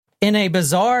In a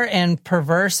bizarre and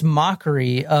perverse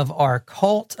mockery of our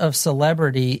cult of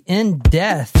celebrity, in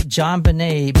death, John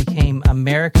Bonet became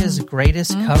America's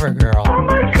greatest cover girl. Oh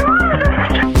my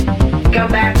God! Go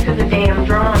back to the damn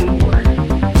drawing board.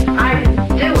 I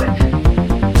didn't do it.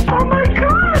 Oh my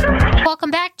God!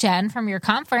 Welcome back, Jen, from your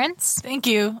conference. Thank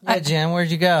you. Yeah, Jen, where'd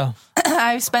you go?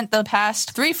 I spent the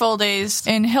past 3 full days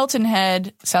in Hilton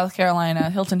Head, South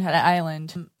Carolina, Hilton Head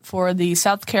Island, for the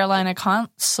South Carolina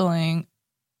Counseling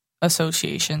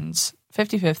Association's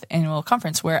 55th annual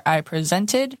conference, where I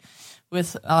presented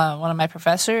with one of my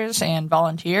professors and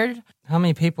volunteered. How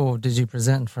many people did you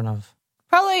present in front of?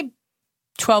 Probably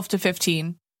 12 to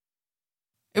 15.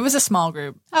 It was a small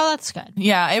group. Oh, that's good.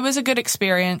 Yeah, it was a good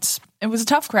experience. It was a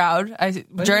tough crowd.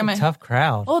 Tough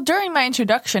crowd. Well, during my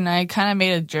introduction, I kind of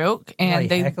made a joke, and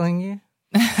they heckling you.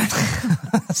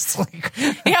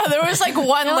 Yeah, there was like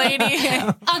one lady.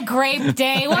 A grape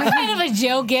day. What kind of a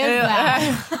joke is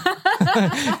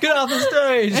that? Get off the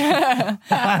stage.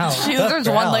 Wow. There's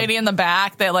one lady in the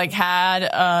back that like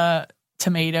had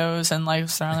tomatoes and like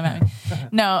was throwing them at me.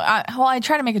 No, I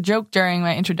tried to make a joke during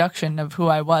my introduction of who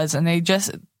I was, and they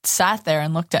just sat there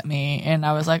and looked at me, and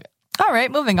I was like, all right,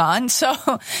 moving on. So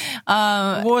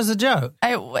what was the joke?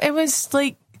 It was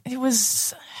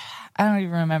I don't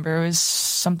even remember. It was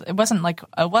something. It wasn't like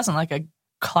a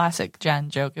classic Jen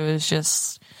joke. It was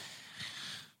just.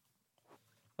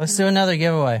 Let's do another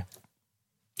giveaway.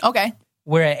 Okay.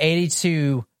 We're at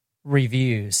 82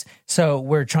 reviews. So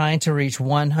we're trying to reach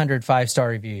 100 5-star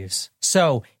reviews.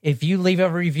 So if you leave a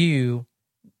review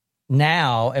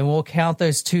now, and we'll count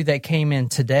those 2 that came in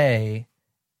today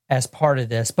as part of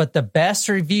this, but the best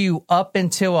review up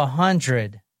until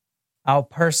 100, I'll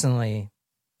personally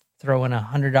throw in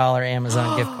 $100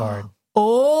 Amazon gift card.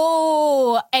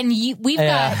 Oh, and we've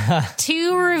got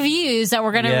 2 reviews that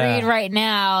we're going to read right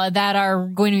now that are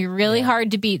going to be really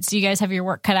hard to beat. So you guys have your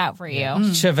work cut out for you.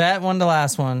 Chevette won the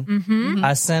last one. Mm-hmm.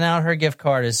 I sent out her gift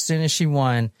card as soon as she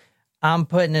won. I'm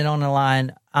putting it on the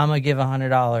line. I'm going to give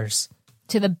 $100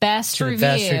 to the best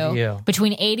review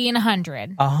between 80 and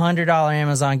 100. $100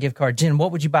 Amazon gift card. Jen,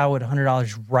 what would you buy with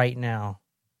 $100 right now?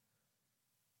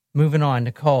 Moving on,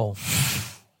 Nicole.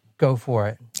 Go for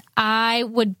it. I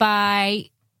would buy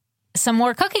some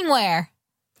more cooking ware.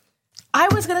 I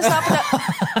was going to stop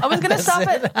at I was going to stop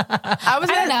at... I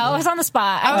don't know. I was on the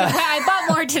spot. I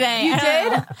bought more today. You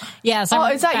did? Yeah. So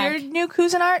is that your new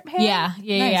Cuisinart pan? Yeah.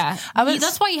 Nice.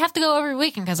 That's why you have to go every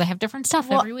weekend, because I have different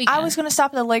stuff every weekend. I was going to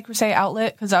stop at the Le Creuset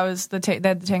outlet because I was they had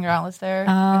the Tanger outlets there.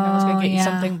 And I was going to get you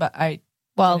something, but I didn't.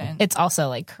 It's also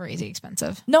like crazy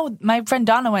expensive. No, my friend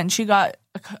Donna went and she got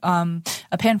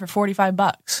a pan for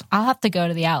 $45. I'll have to go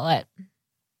to the outlet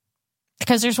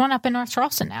because there's one up in North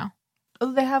Charleston now.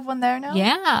 Oh, they have one there now?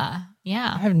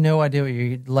 Yeah. I have no idea what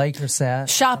you like or said.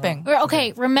 Shopping.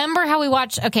 Okay, remember how we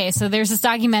watched... Okay, so there's this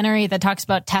documentary that talks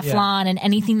about Teflon and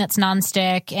anything that's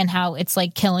nonstick and how it's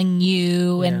like killing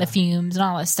you and the fumes and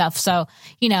all this stuff. So,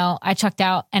 I chucked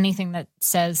out anything that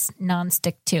says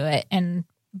nonstick to it and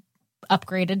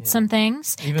upgraded some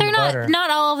things. Even butter.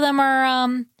 Not all of them are,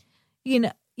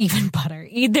 even butter.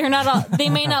 They're not all, they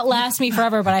may not last me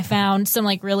forever, but I found some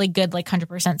like really good, like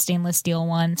 100% stainless steel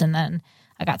ones. And then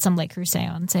I got some Le Creuset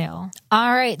on sale.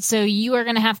 All right. So you are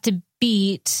going to have to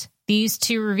beat these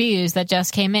 2 reviews that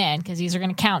just came in, because these are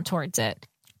going to count towards it.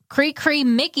 Cree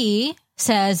Mickey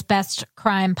says, best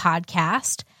crime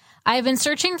podcast. I have been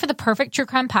searching for the perfect true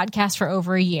crime podcast for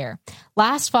over a year.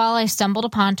 Last fall, I stumbled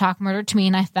upon Talk Murder to Me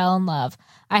and I fell in love.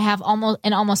 I have almost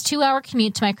 2-hour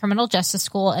commute to my criminal justice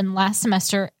school, and last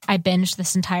semester, I binged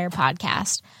this entire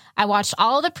podcast. I watched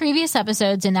all of the previous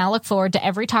episodes and now look forward to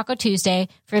every Taco Tuesday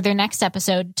for their next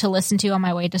episode to listen to on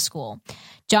my way to school.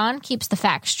 John keeps the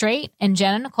facts straight, and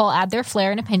Jen and Nicole add their flair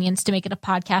and opinions to make it a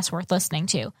podcast worth listening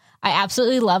to. I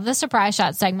absolutely love the surprise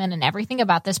shot segment and everything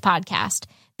about this podcast.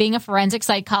 Being a forensic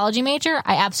psychology major,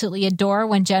 I absolutely adore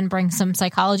when Jen brings some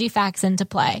psychology facts into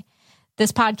play.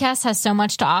 This podcast has so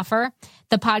much to offer.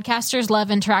 The podcasters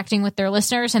love interacting with their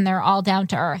listeners, and they're all down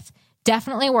to earth.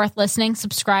 Definitely worth listening,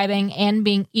 subscribing, and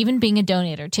being a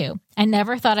donator to. I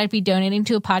never thought I'd be donating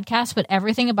to a podcast, but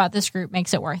everything about this group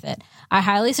makes it worth it. I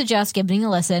highly suggest giving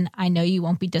a listen. I know you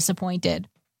won't be disappointed.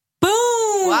 Boom!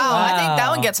 Wow. I think that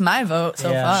one gets my vote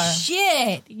so far.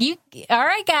 Shit. All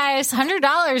right, guys.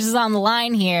 $100 is on the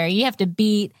line here. You have to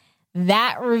beat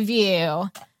that review.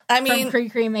 I mean, from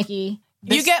Cree Mickey.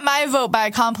 You get my vote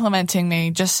by complimenting me,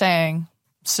 just saying.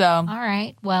 So. All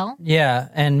right. Well. Yeah,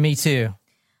 and me too.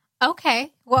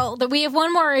 Okay. Well, we have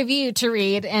one more review to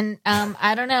read, and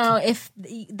I don't know if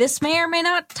this may or may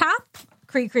not top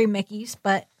Cree Mickey's,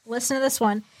 but listen to this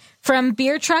one. From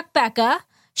Beer Truck Becca.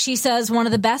 She says, one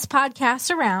of the best podcasts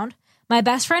around. My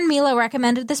best friend Mila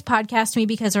recommended this podcast to me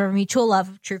because of our mutual love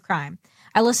of true crime.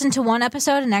 I listened to one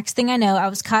episode, and next thing I know, I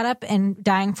was caught up and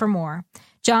dying for more.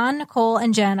 John, Nicole,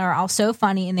 and Jen are all so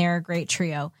funny, and they're a great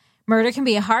trio. Murder can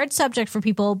be a hard subject for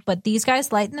people, but these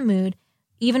guys lighten the mood,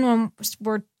 even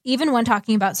when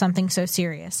talking about something so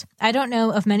serious. I don't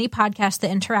know of many podcasts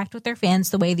that interact with their fans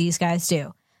the way these guys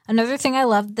do. Another thing I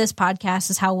love this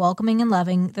podcast is how welcoming and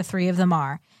loving the three of them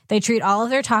are. They treat all of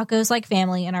their tacos like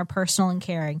family and are personal and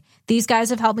caring. These guys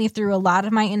have helped me through a lot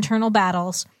of my internal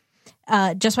battles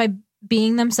just by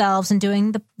being themselves and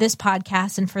doing this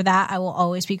podcast, and for that, I will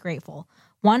always be grateful.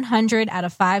 100 out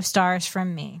of 5 stars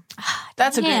from me.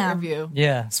 That's a great review.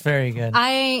 Yeah, it's very good.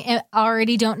 I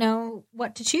already don't know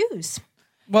what to choose.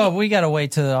 Well, we got to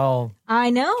wait till all. I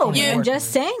know. Yeah. I'm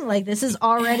just saying, like, this is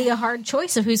already a hard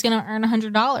choice of who's going to earn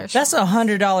 $100. That's a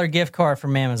 $100 gift card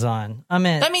from Amazon. I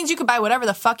mean, That means you could buy whatever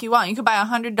the fuck you want. You could buy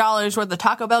 $100 worth of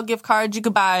Taco Bell gift cards. You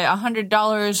could buy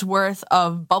 $100 worth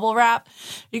of bubble wrap.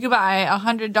 You could buy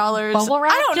 $100. Bubble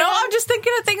wrap, I don't know. Jen? I'm just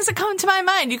thinking of things that come to my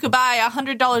mind. You could buy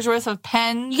 $100 worth of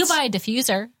pens. You could buy a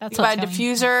diffuser. That's You could buy a what's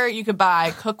coming. diffuser. You could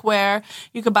buy cookware.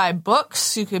 You could buy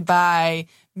books. You could buy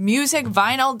music,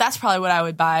 vinyl. That's probably what I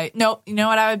would buy. Nope. You know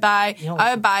what I would buy? You know-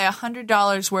 I would buy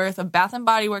 $100 worth of Bath and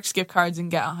Body Works gift cards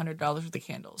and get $100 worth of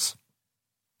candles.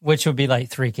 which would be like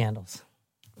 3 candles.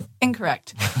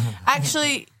 Incorrect.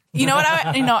 Actually, you know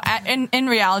what in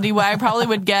reality, what I probably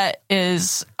would get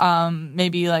is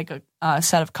maybe like a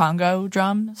set of Congo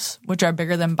drums, which are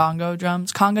bigger than bongo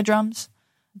drums. Conga drums.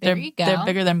 There you go. They're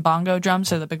bigger than bongo drums.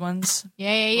 They're the big ones. Yeah,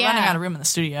 We're running out of room in the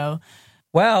studio.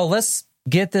 Well, let's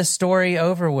get this story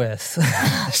over with.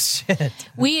 Shit.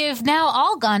 We have now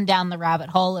all gone down the rabbit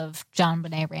hole of John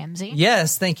Benet Ramsey.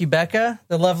 Yes, thank you, Becca,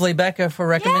 the lovely Becca, for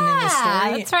recommending this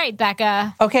story. That's right,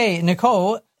 Becca. Okay,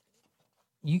 Nicole,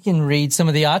 you can read some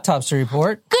of the autopsy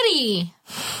report Goody.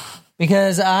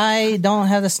 because I don't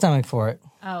have the stomach for it.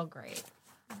 Oh, great.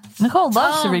 Nicole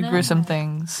loves to Oh, read no. gruesome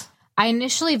things. I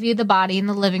initially viewed the body in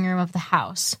the living room of the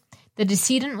house. The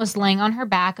decedent was laying on her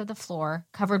back of the floor,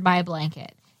 covered by a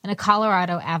blanket, in a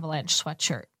Colorado Avalanche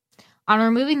sweatshirt. On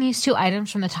removing these 2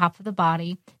 items from the top of the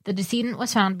body, the decedent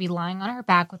was found to be lying on her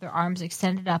back with her arms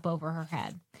extended up over her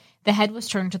head. The head was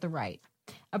turned to the right.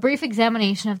 A brief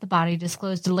examination of the body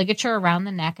disclosed a ligature around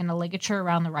the neck and a ligature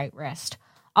around the right wrist.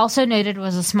 Also noted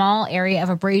was a small area of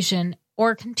abrasion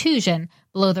or contusion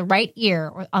below the right ear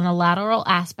or on the lateral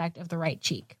aspect of the right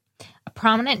cheek. A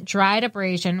prominent dried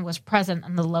abrasion was present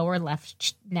on the lower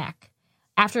left neck.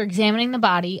 After examining the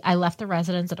body, I left the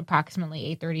residence at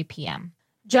approximately 8:30 p.m.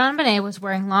 John Benet was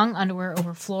wearing long underwear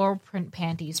over floral print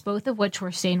panties, both of which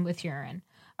were stained with urine.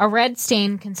 A red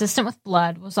stain consistent with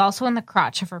blood was also in the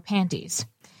crotch of her panties.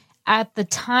 At the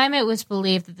time, it was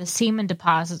believed that the semen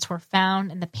deposits were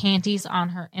found in the panties on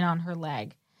her and on her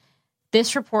leg.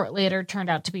 This report later turned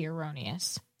out to be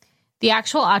erroneous. The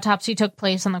actual autopsy took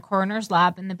place on the coroner's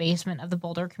lab in the basement of the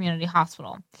Boulder Community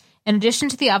Hospital. In addition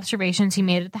to the observations he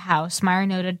made at the house, Meyer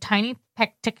noted tiny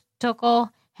pectical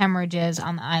hemorrhages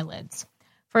on the eyelids.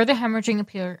 Further hemorrhaging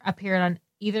appeared on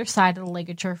either side of the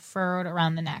ligature furrowed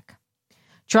around the neck.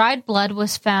 Dried blood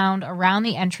was found around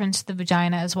the entrance to the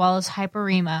vagina as well as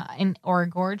hyperemia or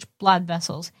gorged blood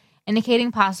vessels,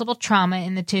 indicating possible trauma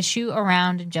in the tissue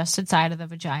around and just inside of the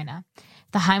vagina.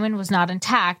 The hymen was not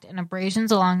intact, and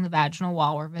abrasions along the vaginal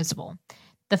wall were visible.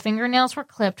 The fingernails were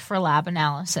clipped for lab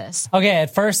analysis. Okay,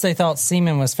 at first they thought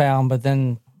semen was found, but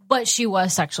then But she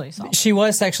was sexually assaulted. she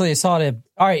was sexually assaulted.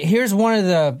 All right, here's one of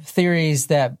the theories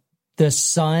that the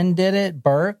son did it,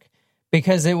 Burke,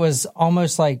 because it was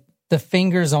almost like the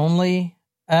fingers only.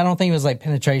 I don't think it was like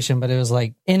penetration, but it was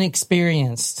like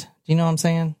inexperienced. Do you know what I'm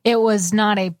saying? It was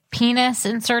not a penis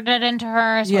inserted into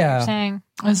her, is what Yeah. you're saying.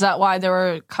 Is that why there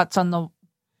were cuts on the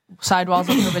sidewalls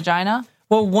of her vagina?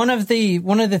 Well, one of the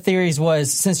theories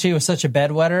was since she was such a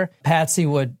bedwetter, Patsy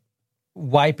would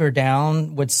wipe her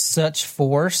down with such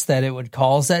force that it would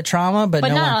cause that trauma, but no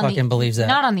not one on fucking believes that.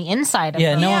 Not on the inside of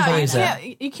Yeah, her. no one Yeah, believes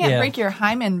that. You can't Yeah. break your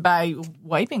hymen by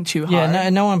wiping too hard. Yeah,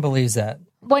 no one believes that.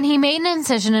 When he made an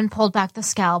incision and pulled back the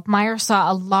scalp, Meyer saw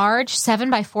a large 7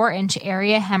 by 4 inch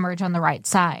area hemorrhage on the right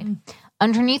side.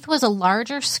 Underneath was a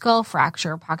larger skull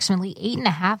fracture, approximately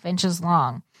 8.5 inches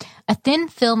long. A thin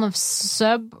film of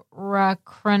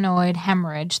supracranoid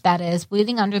hemorrhage, that is,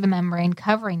 bleeding under the membrane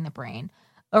covering the brain,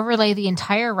 overlay the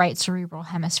entire right cerebral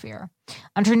hemisphere.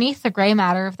 Underneath, the gray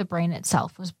matter of the brain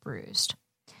itself was bruised.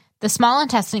 The small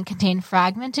intestine contained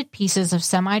fragmented pieces of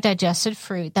semi-digested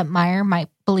fruit that Meyer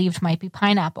believed might be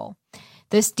pineapple.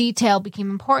 This detail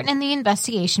became important in the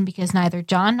investigation because neither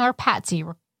John nor Patsy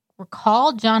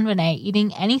recalled John Benet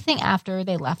eating anything after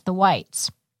they left the Whites.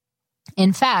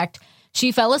 In fact,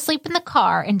 she fell asleep in the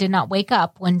car and did not wake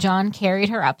up when John carried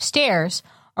her upstairs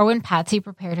or when Patsy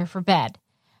prepared her for bed.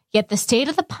 Yet the state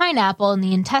of the pineapple in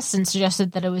the intestines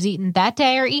suggested that it was eaten that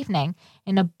day or evening,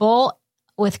 and a bowl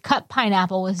with cut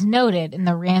pineapple was noted in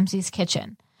the Ramsey's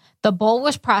kitchen. The bowl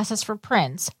was processed for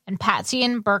prints, and Patsy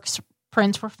and Burke's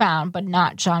prints were found, but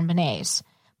not JonBenét's.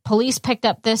 Police picked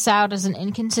up this out as an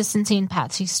inconsistency in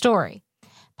Patsy's story.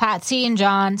 Patsy and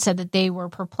John said that they were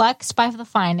perplexed by the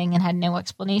finding and had no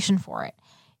explanation for it.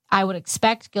 I would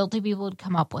expect guilty people would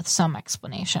come up with some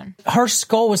explanation. Her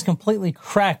skull was completely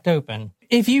cracked open.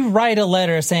 If you write a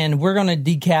letter saying, we're going to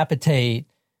decapitate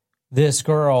this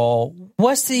girl,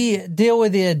 what's the deal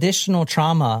with the additional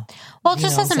trauma? Well, it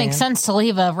just doesn't make sense to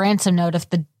leave a ransom note if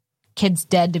the kid's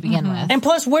dead to begin with. And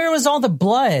plus, where was all the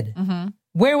blood?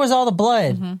 Where was all the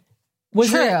blood? Was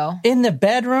True. it in the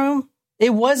bedroom?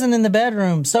 It wasn't in the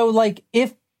bedroom. So, like,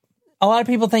 if a lot of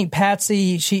people think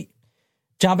Patsy,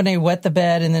 JonBenét wet the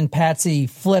bed and then Patsy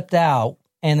flipped out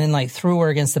and then, like, threw her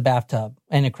against the bathtub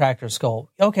and it cracked her skull.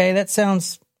 Okay, that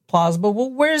sounds plausible.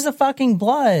 Well, where's the fucking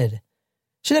blood?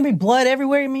 Shouldn't there be blood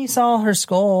everywhere? I mean, you saw her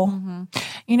skull.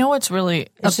 You know what's really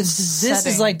This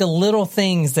is like the little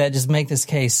things that just make this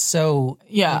case so,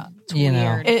 yeah, you know.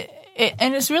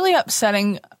 And it's really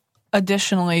upsetting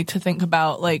additionally to think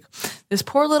about, like, this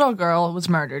poor little girl was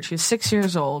murdered. She's 6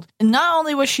 years old. And not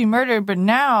only was she murdered, but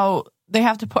now they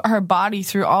have to put her body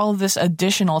through all of this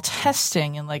additional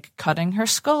testing and, like, cutting her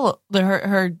skull,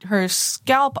 her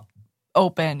scalp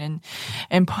open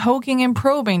and poking and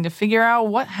probing to figure out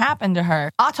what happened to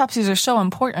her. Autopsies are so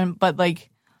important, but, like,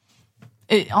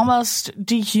 it almost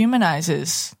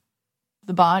dehumanizes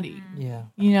the body. Yeah.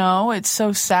 You know, it's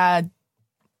so sad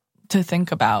to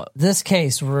think about. This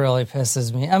case really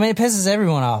pisses me. I mean, it pisses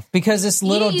everyone off because it's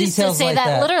little you used details to say like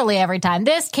that literally every time.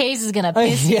 This case is going to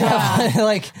piss you off.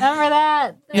 Like, Remember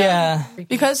that? yeah.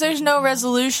 Because there's no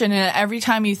resolution, and every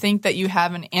time you think that you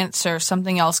have an answer,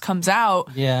 something else comes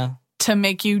out Yeah. to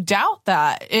make you doubt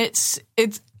that.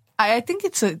 I think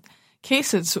it's a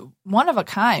case that's one of a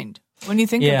kind when you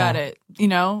think about it. You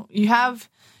know, you have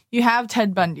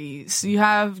Ted Bundy's, you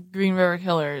have Green River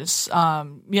Killers,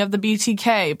 you have the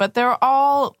BTK, but they're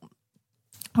all,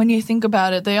 when you think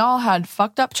about it, they all had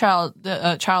fucked up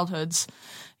childhoods.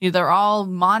 They're all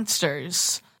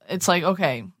monsters. It's like,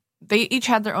 okay, they each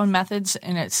had their own methods,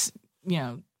 and it's, you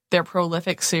know, they're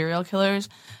prolific serial killers.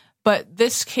 But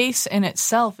this case in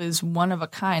itself is one of a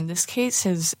kind. This case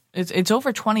it's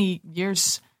over 20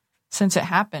 years since it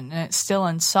happened, and it's still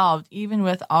unsolved, even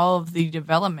with all of the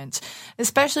developments,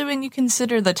 especially when you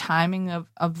consider the timing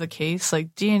of the case.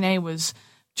 Like, DNA was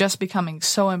just becoming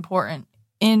so important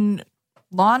in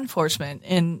law enforcement,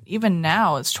 and even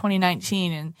now it's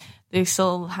 2019 and they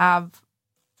still have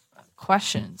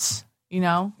questions, you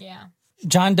know? Yeah.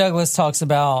 John Douglas talks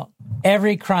about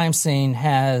every crime scene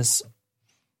has,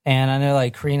 and I know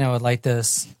like Karina would like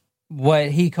this,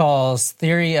 what he calls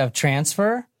theory of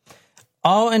transfer.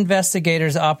 All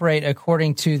investigators operate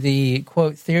according to the,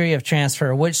 quote, theory of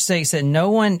transfer, which states that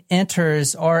no one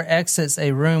enters or exits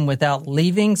a room without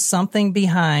leaving something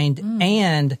behind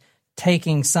and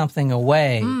taking something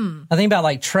away. I think about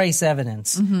like trace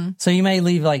evidence. So you may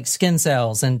leave like skin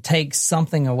cells and take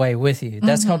something away with you.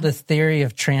 That's called the theory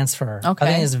of transfer. Okay.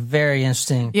 I think it's very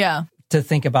interesting to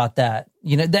think about that.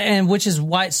 You know, and which is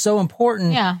why it's so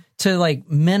important to like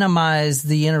minimize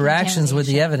the interactions with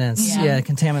the evidence.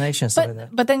 Contamination, stuff like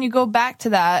that. But then you go back to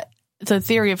that, the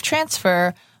theory of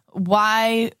transfer.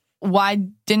 Why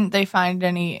didn't they find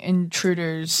any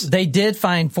intruders? They did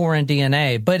find foreign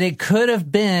DNA, but it could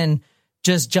have been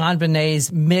just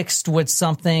JonBenét's mixed with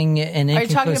something. And are you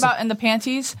talking about in the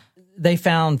panties? They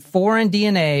found foreign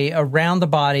DNA around the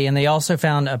body, and they also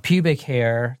found a pubic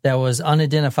hair that was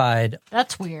unidentified.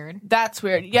 That's weird. That's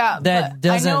weird. Yeah. That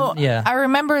doesn't. I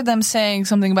remember them saying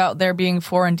something about there being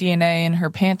foreign DNA in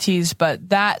her panties, but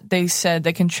that they said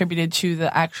they contributed to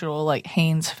the actual like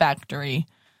Hanes factory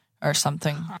or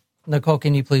something. Nicole,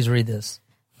 can you please read this?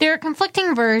 There are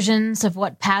conflicting versions of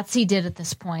what Patsy did at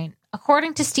this point.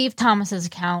 According to Steve Thomas's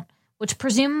account, which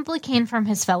presumably came from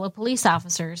his fellow police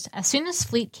officers, as soon as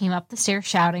Fleet came up the stairs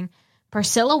shouting,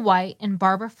 Priscilla White and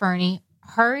Barbara Fernie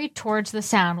hurried towards the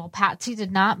sound while Patsy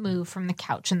did not move from the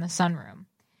couch in the sunroom.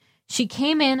 She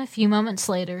came in a few moments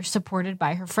later, supported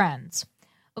by her friends.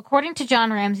 According to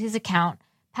John Ramsey's account,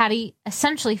 Patty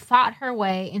essentially fought her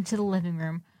way into the living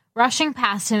room, rushing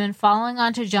past him and falling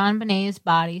onto JonBenét's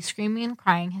body, screaming and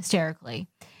crying hysterically.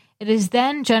 It is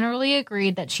then generally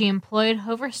agreed that she employed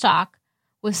Hoverstock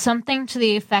with something to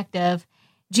the effect of,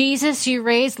 Jesus, you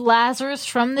raised Lazarus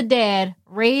from the dead,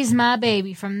 raise my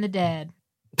baby from the dead.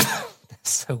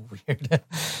 So weird.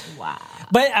 Wow.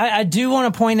 But I do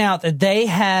want to point out that they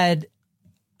had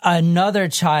another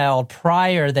child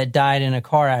prior that died in a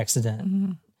car accident.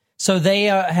 Mm-hmm. So they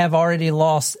have already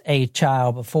lost a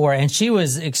child before, and she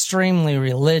was extremely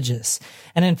religious.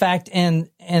 And in fact, in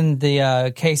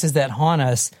the cases that haunt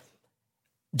us,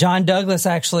 John Douglas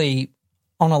actually,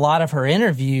 on a lot of her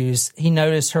interviews, he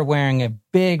noticed her wearing a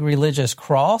big religious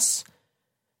cross.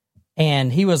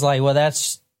 And he was like, well,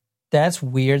 that's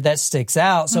weird. That sticks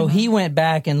out. So he went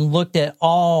back and looked at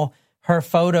all her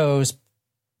photos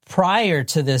prior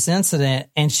to this incident,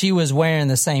 and she was wearing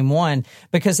the same one,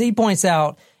 because he points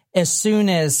out as soon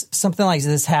as something like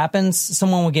this happens,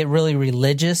 someone will get really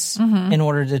religious in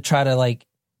order to try to like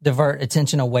divert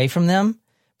attention away from them.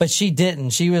 But she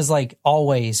didn't. She was like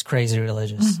always crazy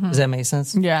religious. Does that make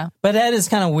sense? Yeah. But that is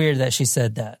kind of weird that she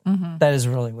said that. That is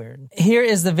really weird. Here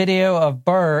is the video of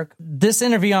Burke. This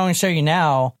interview I'm going to show you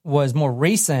now was more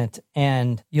recent,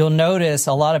 and you'll notice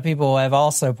a lot of people have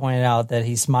also pointed out that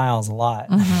he smiles a lot.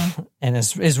 And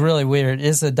it's really weird.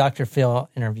 It's a Dr. Phil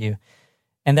interview.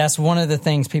 And that's one of the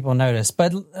things people notice.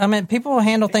 But, I mean, people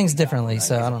handle things differently,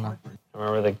 so I don't know. I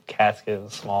remember the casket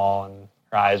was small and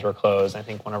her eyes were closed. I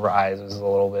think one of her eyes was a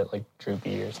little bit like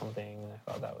droopy or something.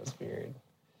 I thought that was weird.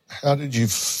 How did you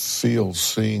feel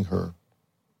seeing her?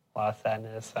 A lot of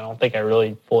sadness. I don't think I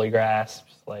really fully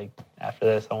grasped, like, after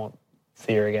this, I won't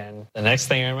see her again. The next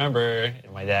thing I remember,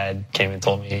 my dad came and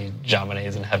told me, John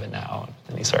Bonet's in heaven now.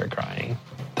 And he started crying.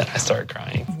 Then I started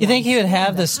crying. You think he would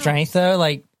have the strength, though?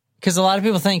 Like, because a lot of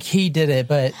people think he did it,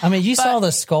 but, I mean, you saw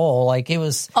the skull. Like, it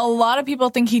was... A lot of people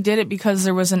think he did it because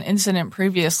there was an incident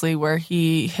previously where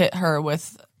he hit her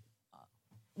with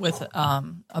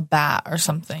a bat or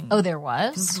something. Oh, there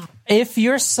was? If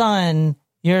your son,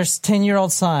 your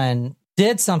 10-year-old son,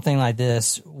 did something like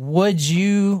this, would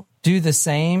you do the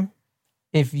same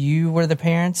if you were the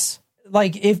parents?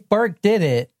 Like, if Burke did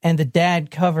it and the dad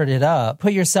covered it up,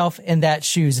 put yourself in that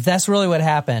shoes. If that's really what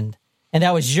happened, and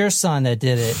that was your son that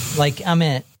did it, like, I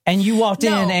mean, and you walked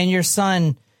in and your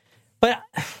son, but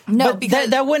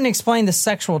because that wouldn't explain the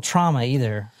sexual trauma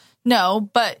either. No,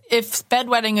 but if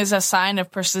bedwetting is a sign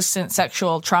of persistent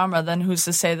sexual trauma, then who's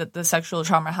to say that the sexual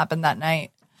trauma happened that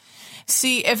night?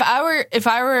 See, if I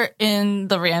were in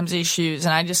the Ramsey shoes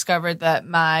and I discovered that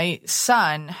my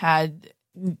son had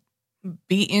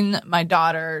beaten my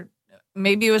daughter,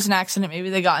 maybe it was an accident,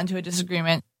 maybe they got into a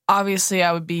disagreement, obviously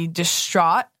I would be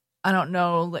distraught. I don't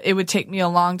know. It would take me a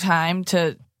long time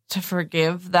to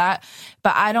forgive that,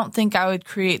 but I don't think I would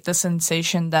create the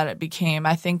sensation that it became.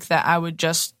 I think that I would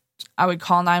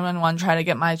call 911, try to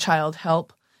get my child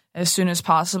help as soon as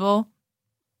possible,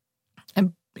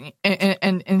 and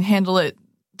handle it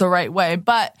the right way.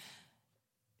 But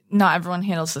not everyone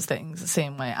handles the things the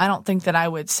same way. I don't think that I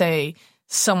would say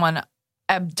someone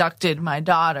abducted my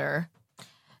daughter.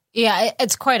 Yeah,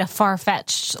 it's quite a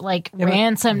far-fetched, like,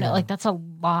 ransom. Yeah. Like, that's a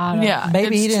lot of...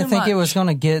 Maybe he didn't think it was going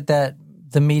to get the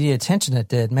media attention it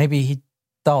did. Maybe he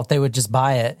thought they would just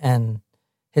buy it and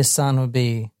his son would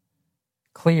be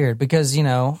cleared. Because, you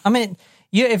know, I mean,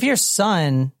 if your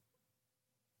son...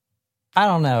 I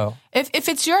don't know. If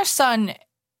it's your son,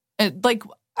 like,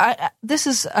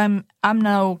 I'm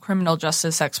no criminal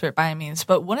justice expert by any means,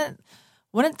 but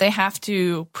wouldn't they have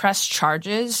to press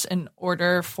charges in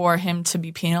order for him to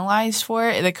be penalized for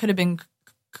it? It could have been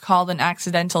called an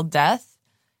accidental death.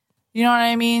 You know what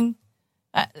I mean?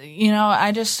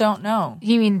 I just don't know.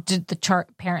 You mean, did the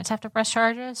parents have to press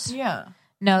charges? Yeah.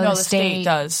 No, the state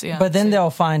does. Yeah. But then they'll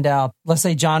find out, let's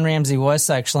say John Ramsey was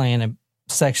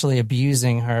sexually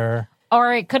abusing her.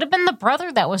 Or it could have been the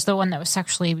brother that was the one that was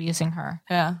sexually abusing her.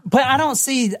 Yeah. But I don't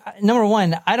see, number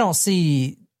one,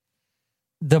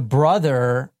 the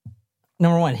brother,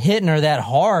 number one, hitting her that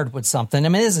hard with something. I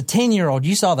mean, as a 10-year-old,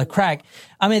 you saw the crack.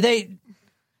 I mean,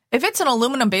 if it's an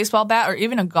aluminum baseball bat or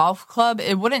even a golf club,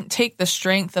 it wouldn't take the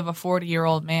strength of a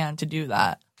 40-year-old man to do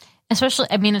that. Especially,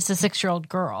 I mean, it's a 6-year-old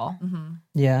girl. Mm-hmm.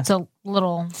 Yeah. It's a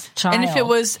little child. And if it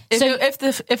was,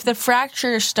 if the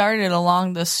fracture started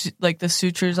along the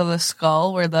sutures of the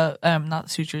skull, where not the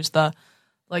sutures, where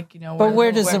it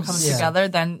comes together,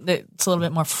 then it's a little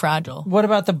bit more fragile. What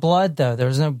about the blood, though? There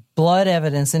was no blood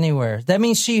evidence anywhere. That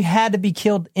means she had to be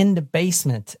killed in the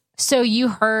basement. So you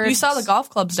saw the golf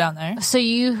clubs down there. So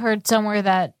you heard somewhere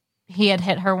that he had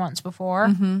hit her once before.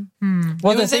 Mm-hmm.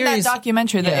 Well, it was in that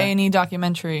documentary, the A&E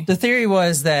documentary. The theory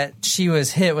was that she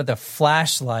was hit with a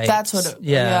flashlight. That's what.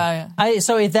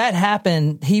 So if that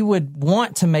happened, he would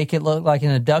want to make it look like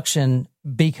an abduction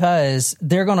because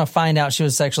they're going to find out she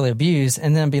was sexually abused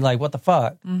and then be like, "What the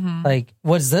fuck? Mm-hmm. Like,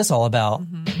 what is this all about?"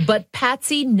 Mm-hmm. But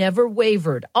Patsy never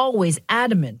wavered, always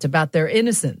adamant about their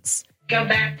innocence. Go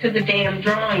back to the damn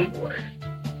drawing board.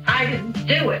 I didn't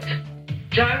do it.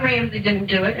 John Ramsey didn't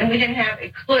do it, and we didn't have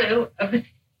a clue of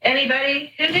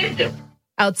anybody who did do it.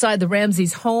 Outside the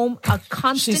Ramseys' home, a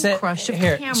constant crush of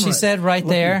cameras. She said right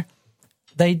there,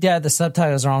 they had the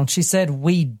subtitles wrong. She said,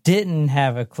 we didn't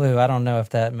have a clue. I don't know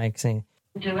if that makes any...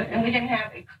 Do it, and we didn't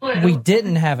have a clue. We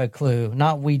didn't have a clue,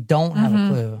 not we don't have a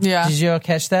clue. Yeah. Did you all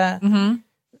catch that? Mm-hmm.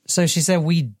 So she said,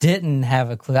 we didn't have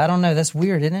a clue. I don't know. That's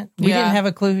weird, isn't it? We didn't have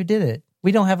a clue who did it.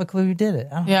 We don't have a clue who did it.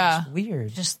 I don't know. It's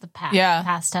weird. Just the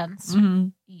past tense. Mm-hmm.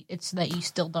 It's that you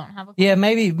still don't have a clue. Yeah,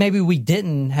 maybe we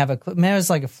didn't have a clue. Maybe it was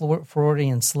like a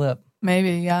Freudian slip.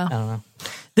 Maybe, yeah. I don't know.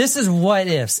 This is what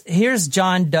ifs. Here's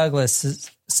John Douglas'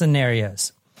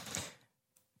 scenarios.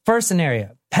 First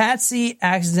scenario. Patsy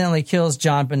accidentally kills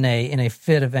John Bonet in a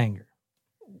fit of anger.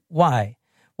 Why?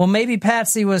 Well, maybe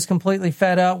Patsy was completely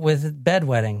fed up with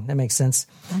bedwetting. That makes sense.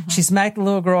 Mm-hmm. She smacked the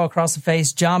little girl across the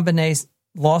face. John Bonet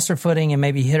lost her footing and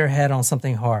maybe hit her head on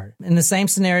something hard. In the same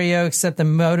scenario, except the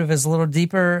motive is a little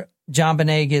deeper, John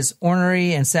Bonet gets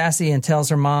ornery and sassy and tells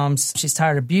her moms she's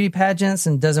tired of beauty pageants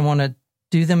and doesn't want to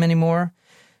do them anymore.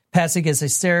 Patsy gets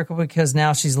hysterical because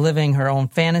now she's living her own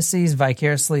fantasies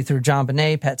vicariously through John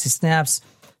Bonet. Patsy snaps,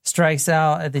 strikes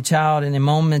out at the child in a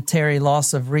momentary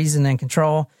loss of reason and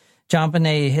control. John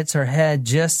Bonet hits her head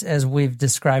just as we've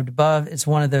described above. It's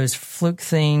one of those fluke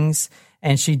things,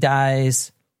 and she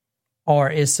dies or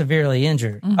is severely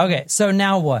injured. Mm-hmm. Okay, so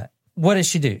now what? What does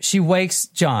she do? She wakes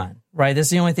John, right? This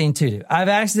is the only thing to do. I've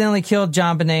accidentally killed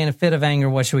John Bonet in a fit of anger.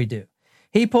 What should we do?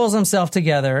 He pulls himself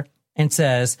together and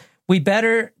says, we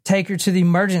better take her to the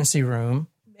emergency room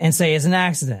and say it's an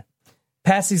accident.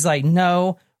 Patsy's like,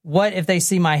 no. What if they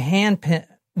see my handprint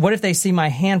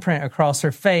across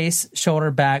her face,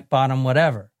 shoulder, back, bottom,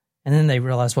 whatever? And then they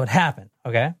realize what happened.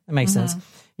 Okay, that makes sense.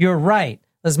 You're right.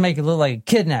 Let's make it look like a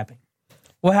kidnapping.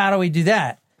 Well, how do we do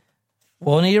that?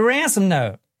 We'll need a ransom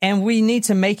note. And we need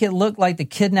to make it look like the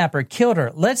kidnapper killed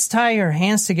her. Let's tie her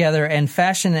hands together and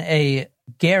fashion a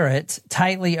garrote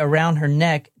tightly around her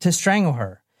neck to strangle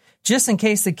her. Just in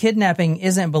case the kidnapping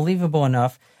isn't believable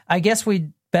enough, I guess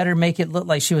we'd better make it look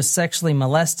like she was sexually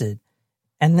molested.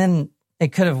 And then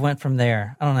it could have went from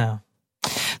there. I don't know.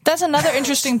 That's another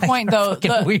interesting point, though.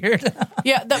 Weird.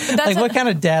 Yeah, that's like what kind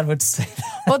of dad would say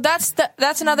that? Well,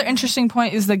 that's another interesting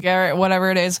point. Is the garrote,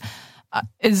 whatever it is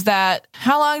that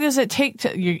how long does it take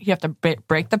to? You have to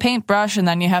break the paintbrush, and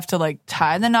then you have to like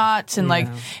tie the knots, and like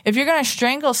if you're gonna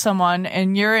strangle someone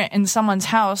and you're in someone's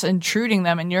house intruding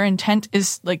them, and your intent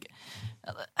is like,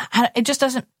 it just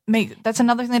doesn't make. That's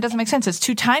another thing that doesn't make sense. It's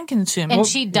too time consuming. And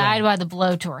she died by the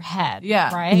blow to her head.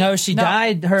 Yeah, right. No, she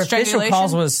died. Her official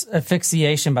cause was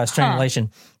asphyxiation by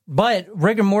strangulation. But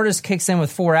rigor mortis kicks in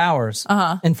with 4 hours.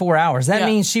 In 4 hours, that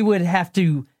means she would have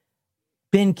to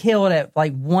been killed at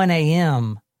like 1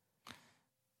 a.m.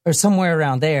 or somewhere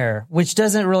around there, which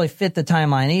doesn't really fit the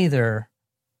timeline either.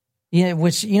 Yeah,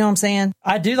 which, you know what I'm saying?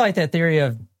 I do like that theory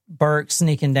of Burke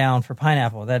sneaking down for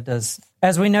pineapple. That does.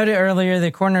 As we noted earlier,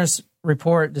 the coroner's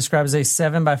report describes a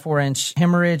 7 by 4 inch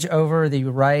hemorrhage over the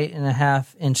right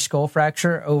 1/2 inch skull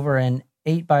fracture over an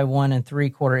 8 by 1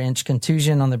 3/4 inch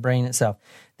contusion on the brain itself.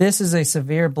 This is a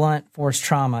severe blunt force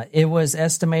trauma. It was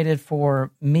estimated for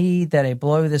me that a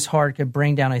blow this hard could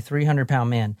bring down a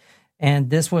 300-pound man. And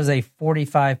this was a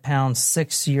 45-pound,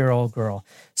 6-year-old girl.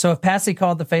 So if Patsy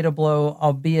called the fatal blow,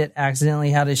 albeit accidentally,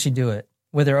 how did she do it?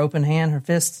 With her open hand, her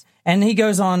fists? And he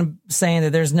goes on saying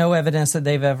that there's no evidence that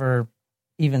they've ever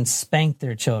even spanked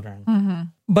their children. Mm-hmm.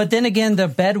 But then again, the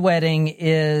bedwetting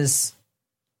is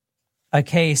a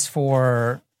case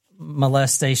for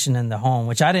molestation in the home,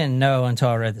 which I didn't know until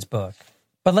I read this book.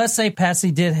 But let's say Patsy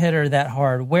did hit her that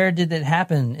hard. Where did it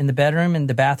happen? In the bedroom, in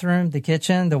the bathroom, the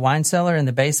kitchen, the wine cellar, in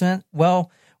the basement? Well,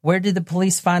 where did the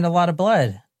police find a lot of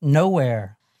blood?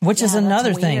 Nowhere. Which is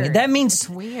another thing. That means it's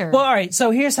weird. Well, all right. So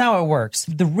here's how it works.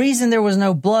 The reason there was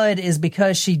no blood is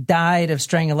because she died of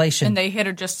strangulation. And they hit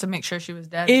her just to make sure she was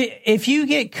dead. If you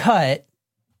get cut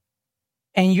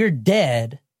and you're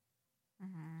dead,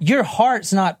 your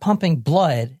heart's not pumping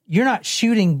blood. You're not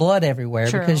shooting blood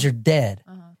everywhere because you're dead.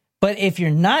 But if you're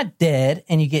not dead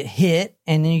and you get hit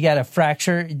and then you got a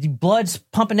fracture, blood's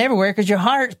pumping everywhere because your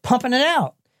heart's pumping it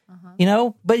out. You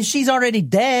know, but she's already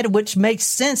dead, which makes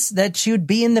sense that she would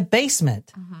be in the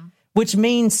basement, which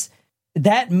means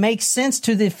that makes sense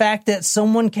to the fact that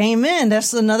someone came in.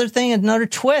 That's another thing, another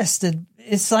twist.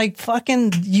 It's like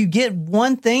fucking, you get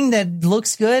one thing that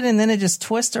looks good and then it just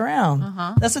twists around.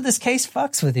 That's what this case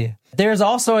fucks with you. There's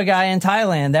also a guy in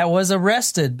Thailand that was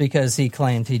arrested because he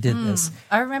claimed he did this.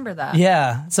 I remember that.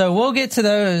 Yeah. So we'll get to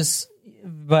those,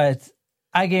 but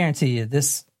I guarantee you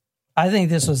this, I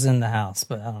think this was in the house,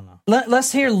 but I don't know.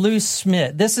 Let's hear Lou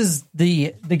Schmidt. This is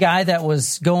the guy that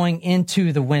was going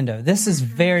into the window. This is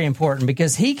very important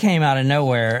because he came out of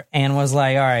nowhere and was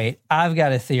like, all right, I've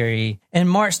got a theory. In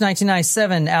March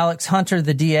 1997, Alex Hunter,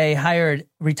 the DA, hired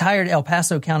retired El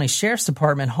Paso County Sheriff's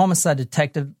Department homicide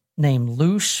detective named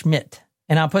Lou Schmidt.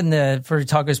 And I'm putting for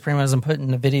Tacos Primos, I'm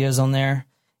putting the videos on there.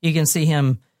 You can see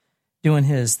him doing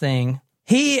his thing.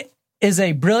 He is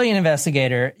a brilliant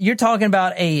investigator. You're talking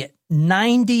about a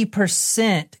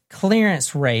 90%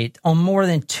 clearance rate on more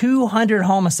than 200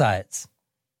 homicides.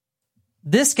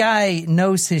 This guy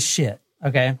knows his shit,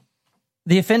 okay?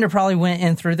 The offender probably went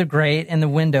in through the grate and the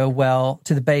window well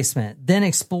to the basement, then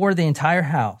explored the entire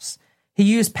house. He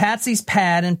used Patsy's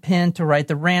pad and pen to write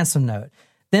the ransom note.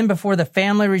 Then before the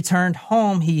family returned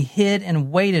home, he hid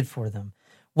and waited for them.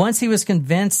 Once he was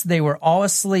convinced they were all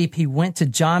asleep, he went to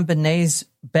John Bonet's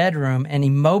bedroom and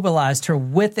immobilized her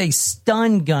with a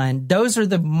stun gun. Those are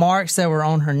the marks that were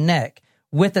on her neck,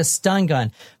 with a stun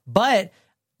gun. But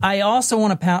I also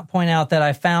want to point out that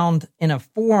I found in a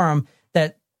forum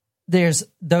that there's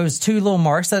those two little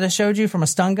marks that I showed you from a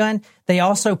stun gun. They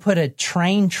also put a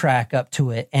train track up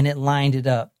to it, and it lined it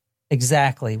up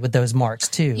exactly with those marks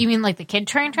too. You mean like the kid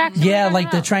train tracks? Yeah,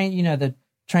 like the train, the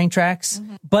train tracks.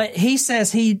 Mm-hmm. But he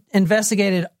says he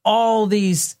investigated all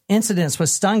these incidents with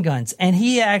stun guns, and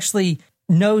he actually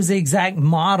knows the exact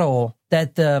model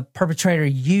that the perpetrator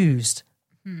used,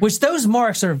 which those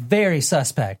marks are very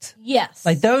suspect. Yes.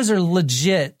 Like those are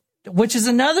legit, which is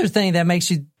another thing that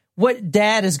makes you, what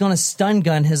dad is going to stun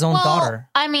gun his own daughter?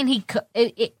 I mean, he could,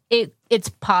 it's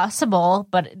possible,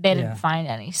 but they didn't find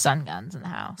any stun guns in the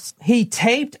house. He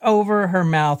taped over her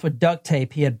mouth with duct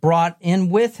tape he had brought in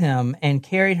with him and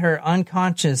carried her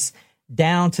unconscious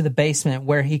down to the basement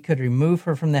where he could remove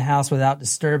her from the house without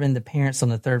disturbing the parents on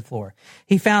the third floor.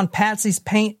 He found Patsy's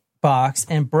paint box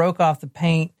and broke off the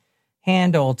paint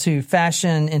handle to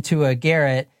fashion into a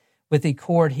garret with the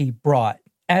cord he brought.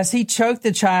 As he choked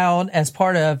the child as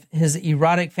part of his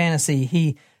erotic fantasy,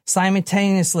 he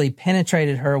simultaneously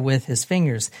penetrated her with his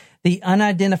fingers. The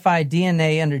unidentified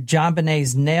DNA under John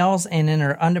Bonet's nails and in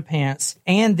her underpants,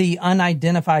 and the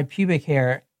unidentified pubic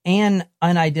hair and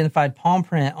unidentified palm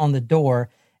print on the door,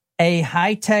 a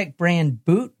high-tech brand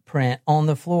boot print on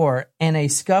the floor, and a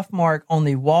scuff mark on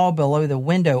the wall below the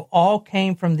window all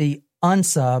came from the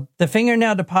unsub. The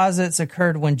fingernail deposits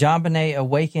occurred when John Bonet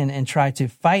awakened and tried to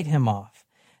fight him off.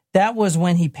 That was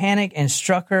when he panicked and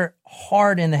struck her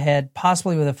hard in the head,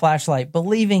 possibly with a flashlight.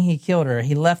 Believing he killed her,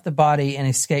 he left the body and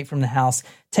escaped from the house,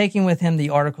 taking with him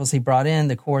the articles he brought in,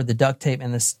 the cord, the duct tape,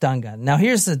 and the stun gun. Now,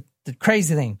 here's the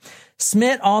crazy thing.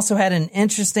 Schmidt also had an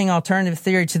interesting alternative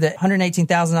theory to the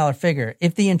 $118,000 figure.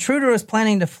 If the intruder was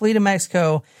planning to flee to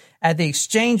Mexico at the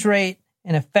exchange rate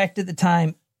in effect at the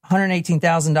time,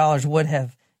 $118,000 would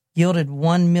have yielded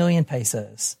 1 million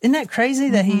pesos. Isn't that crazy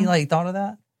that he thought of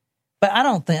that? But I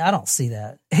don't see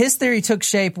that. His theory took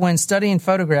shape when studying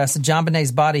photographs of John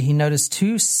Bonet's body. He noticed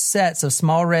 2 sets of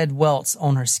small red welts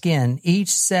on her skin.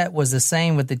 Each set was the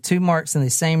same with the 2 marks in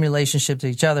the same relationship to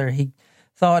each other. He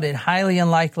thought it highly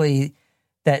unlikely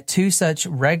that 2 such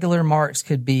regular marks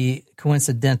could be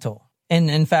coincidental. And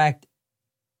in fact,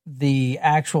 the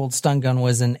actual stun gun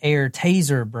was an Air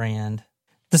Taser brand.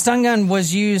 The stun gun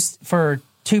was used for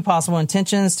 2 possible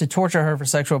intentions: to torture her for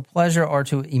sexual pleasure or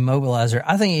to immobilize her.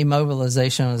 I think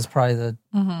immobilization is probably the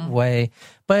way.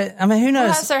 But, I mean, who knows?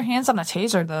 Who has their hands on a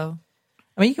taser, though?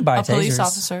 I mean, you can buy tasers. A police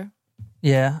officer.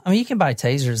 Yeah. I mean, you can buy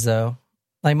tasers, though.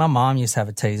 Like, my mom used to have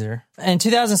a taser. In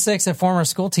 2006, a former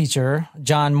school teacher,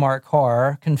 John Mark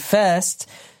Carr, confessed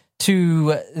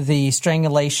to the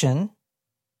strangulation,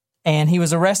 and he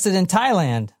was arrested in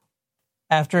Thailand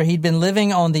after he'd been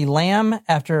living on the lam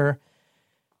after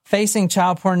facing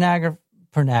child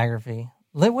pornography.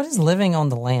 What is living on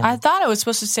the lam? I thought it was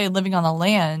supposed to say living on the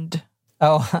land.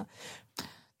 Oh.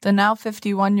 The now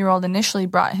 51-year-old initially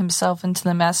brought himself into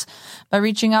the mess by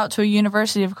reaching out to a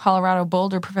University of Colorado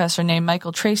Boulder professor named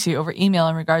Michael Tracy over email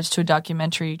in regards to a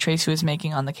documentary Tracy was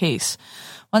making on the case.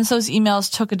 Once those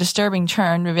emails took a disturbing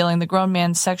turn, revealing the grown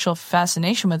man's sexual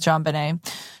fascination with John Bonet,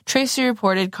 Tracy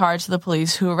reported Carr to the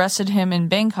police, who arrested him in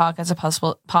Bangkok as a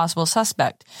possible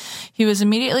suspect. He was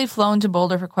immediately flown to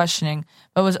Boulder for questioning,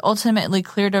 but was ultimately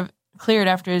cleared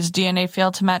after his DNA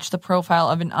failed to match the profile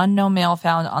of an unknown male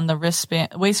found on the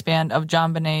waistband of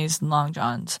John Bonet's long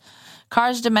johns.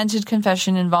 Carr's demented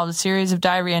confession involved a series of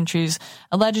diary entries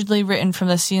allegedly written from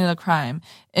the scene of the crime.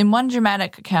 In one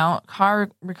dramatic account, Carr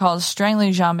recalls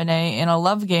strangling Jean Bonet in a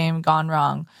love game gone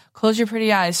wrong. "Close your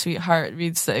pretty eyes, sweetheart,"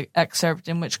 reads the excerpt,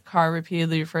 in which Carr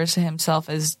repeatedly refers to himself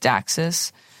as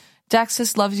Daxus.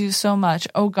 Daxis loves you so much.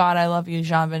 Oh God, I love you,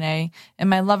 JonBenet. And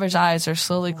my lover's eyes are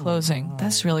slowly closing.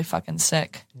 That's really fucking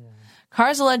sick. Yeah.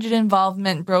 Carr's alleged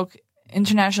involvement broke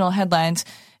international headlines,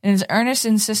 and his earnest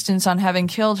insistence on having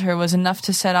killed her was enough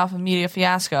to set off a media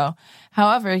fiasco.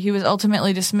 However, he was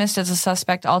ultimately dismissed as a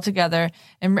suspect altogether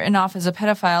and written off as a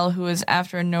pedophile who was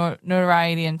after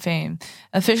notoriety and fame.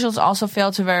 Officials also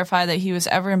failed to verify that he was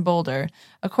ever in Boulder.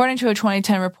 According to a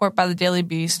 2010 report by the Daily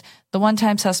Beast, the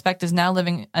one-time suspect is now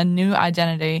living a new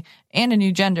identity and a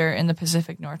new gender in the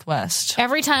Pacific Northwest.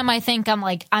 Every time I think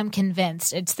I'm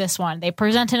convinced it's this one, they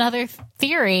present another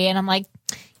theory, and I'm like,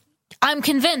 I'm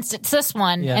convinced it's this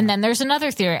one. Yeah. And then there's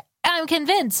another theory. I'm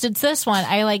convinced it's this one.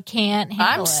 I can't handle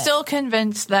it. I'm still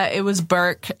convinced that it was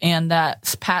Burke and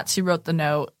that Patsy wrote the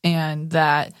note and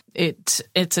that it's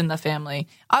in the family.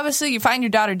 Obviously, you find your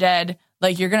daughter dead,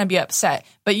 you're going to be upset,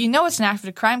 but it's an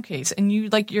active crime case, and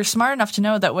you're smart enough to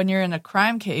know that when you're in a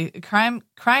crime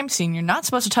scene, you're not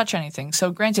supposed to touch anything. So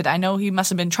granted, I know he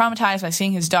must have been traumatized by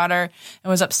seeing his daughter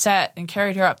and was upset and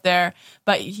carried her up there,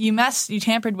 but you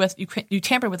tampered with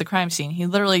the crime scene. He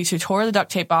literally tore the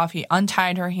duct tape off, he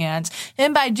untied her hands,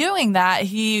 and by doing that,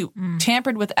 he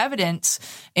tampered with evidence,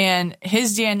 and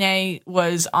his DNA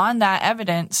was on that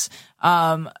evidence.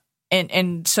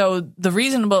 And so the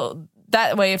reasonable.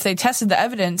 That way, if they tested the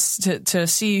evidence to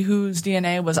see whose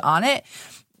DNA was on it,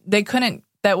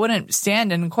 that wouldn't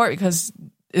stand in court because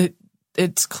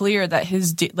it's clear that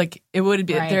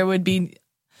there would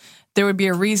be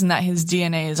a reason that his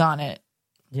DNA is on it.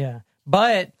 Yeah.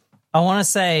 But I want to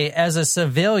say, as a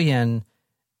civilian,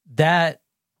 that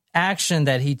action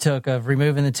that he took of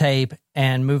removing the tape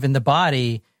and moving the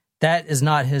body, that is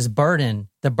not his burden.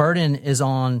 The burden is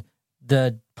on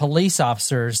the police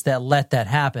officers that let that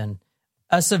happen.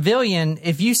 A civilian,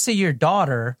 if you see your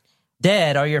daughter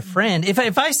dead or your friend,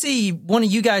 if I see one of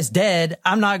you guys dead,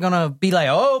 I'm not going to be like,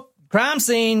 oh, crime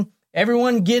scene,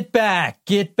 everyone get back.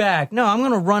 No, I'm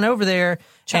going to run over there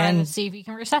and to see if you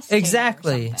can resuscitate.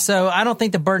 Exactly. So I don't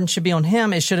think the burden should be on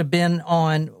him. It should have been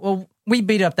on, we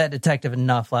beat up that detective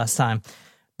enough last time.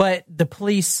 But the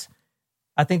police,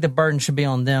 I think the burden should be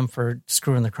on them for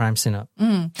screwing the crime scene up.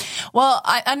 Well,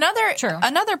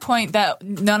 another point that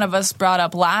none of us brought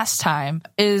up last time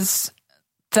is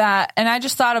that, and I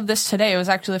just thought of this today. It was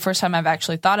actually the first time I've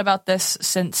actually thought about this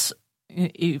since,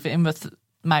 even with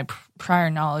my prior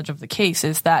knowledge of the case,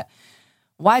 is that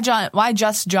why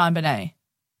just JonBenet?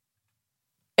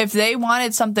 If they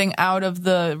wanted something out of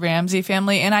the Ramsey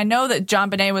family, and I know that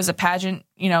JonBenet was a pageant,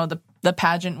 the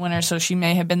pageant winner, so she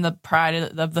may have been the pride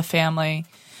of the family.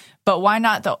 But why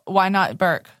not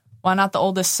Burke? Why not the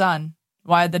oldest son?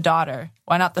 Why the daughter?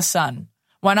 Why not the son?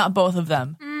 Why not both of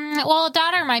them? Well, a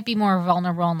daughter might be more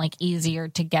vulnerable and easier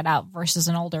to get out versus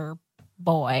an older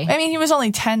boy. I mean, he was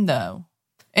only 10 though.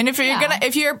 And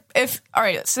all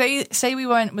right, say we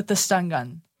went with the stun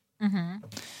gun. Mm-hmm.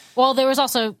 Well, there was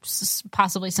also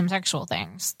possibly some sexual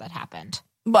things that happened.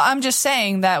 But I'm just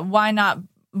saying that why not?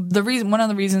 One of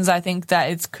the reasons I think that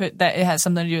it has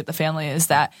something to do with the family is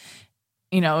that,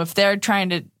 if they're trying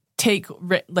to take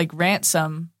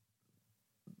ransom,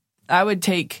 I would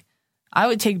take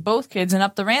both kids and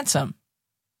up the ransom.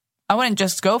 I wouldn't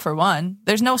just go for one.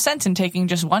 There's no sense in taking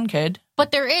just one kid.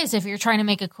 But there is if you're trying to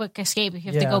make a quick escape. If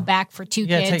you have to go back for two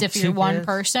kids, if you're one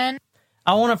person.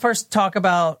 I want to first talk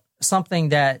about something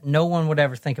that no one would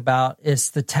ever think about is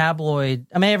the tabloid.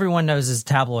 I mean, everyone knows it's a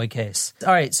tabloid case.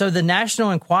 All right, so the National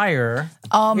Enquirer.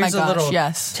 Oh my gosh, a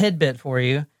little tidbit for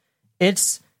you.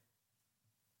 It's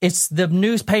the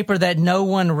newspaper that no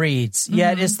one reads,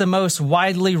 yet it's the most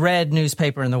widely read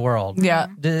newspaper in the world. Yeah.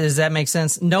 Does that make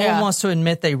sense? No one wants to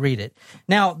admit they read it.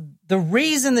 Now, the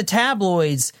reason the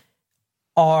tabloids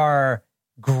are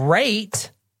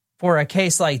great for a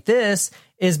case like this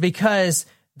is because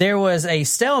there was a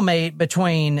stalemate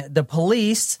between the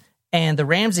police and the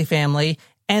Ramsey family,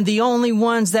 and the only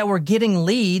ones that were getting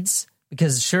leads,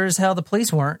 because sure as hell the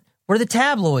police weren't, were the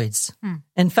tabloids.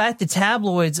 In fact, the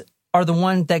tabloids are the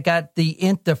one that got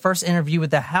the first interview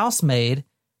with the housemaid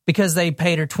because they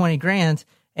paid her $20,000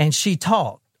 and she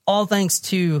talked. All thanks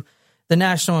to the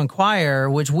National Enquirer,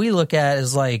 which we look at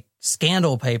as like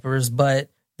scandal papers,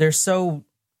 but they're so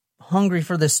hungry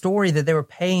for the story that they were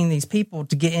paying these people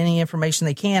to get any information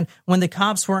they can when the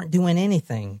cops weren't doing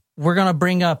anything. We're going to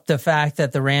bring up the fact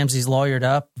that the Ramseys lawyered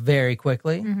up very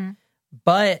quickly.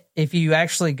 But if you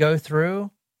actually go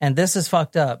through, and this is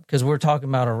fucked up because we're talking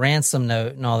about a ransom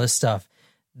note and all this stuff.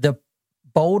 The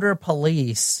Boulder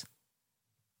police,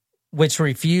 which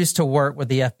refused to work with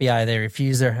the FBI, they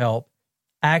refused their help,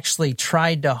 actually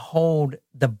tried to hold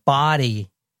the body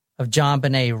of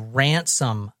JonBenet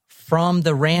ransom from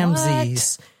the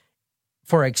Ramseys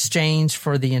for exchange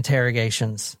for the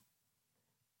interrogations,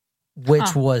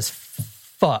 which was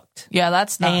fucked. Yeah,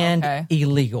 that's not and okay.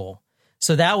 illegal.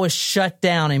 So that was shut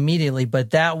down immediately,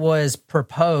 but that was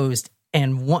proposed.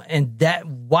 And that,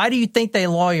 why do you think they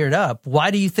lawyered up?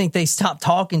 Why do you think they stopped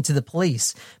talking to the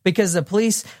police? Because the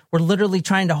police were literally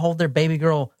trying to hold their baby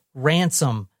girl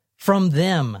ransom from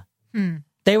them.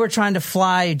 They were trying to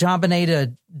fly John Bonet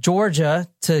to Georgia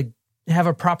to have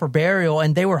a proper burial,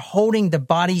 and they were holding the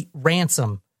body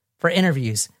ransom for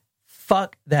interviews.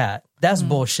 Fuck that. That's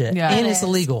bullshit. Yeah, and it it's is.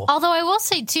 illegal. Although I will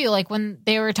say too, like when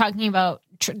they were talking about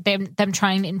them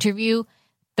trying to interview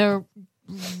the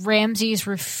Ramseys,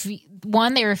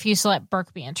 they refused to let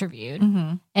Burke be interviewed,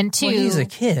 and two, Well, he's a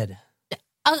kid.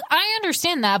 I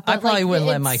understand that, but I probably like, wouldn't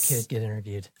let my kid get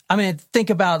interviewed. I mean, think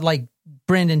about like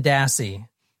Brendan Dassey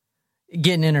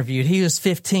getting interviewed. He was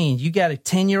 15. You got a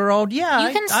 10-year-old? Yeah,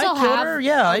 You can I still killed have- her.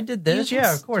 Yeah, I did this. you can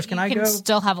Yeah, of course. Can I you go?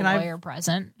 still have a can I- lawyer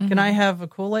present? Can I have a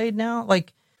Kool-Aid now?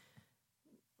 Like,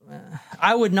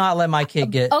 I would not let my kid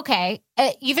get. Okay,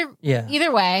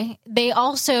 either way, they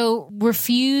also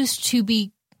refused to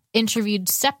be interviewed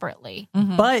separately.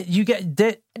 But you get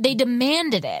that. They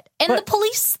demanded it, and the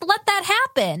police let that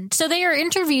happen. So their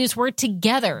interviews were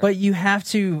together. But you have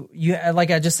to.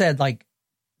 Like I just said. Like,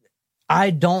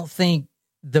 I don't think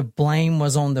the blame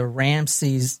was on the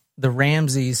Ramseys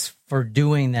for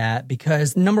doing that,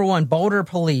 because number one, Boulder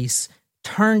police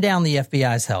turned down the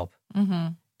FBI's help.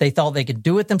 They thought they could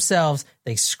do it themselves.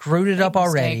 They screwed it up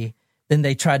already. Then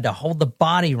they tried to hold the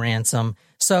body ransom.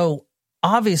 So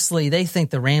obviously they think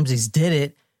the Ramseys did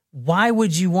it. Why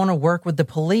would you want to work with the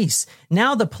police?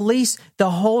 Now the police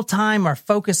the whole time are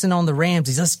focusing on the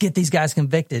Ramseys. Let's get these guys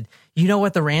convicted. You know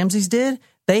what the Ramseys did?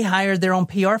 They hired their own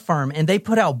PR firm and they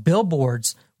put out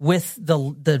billboards with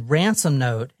the ransom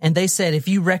note. And they said, if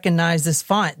you recognize this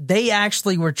font, they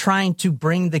actually were trying to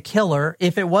bring the killer.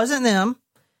 If it wasn't them,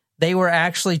 they were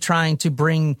actually trying to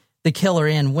bring the killer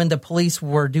in when the police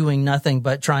were doing nothing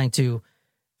but trying to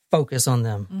focus on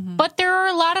them. But there are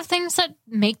a lot of things that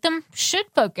make them should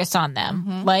focus on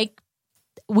them. Like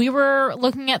we were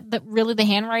looking at the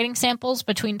handwriting samples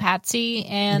between Patsy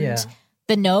and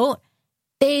the note.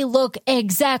 They look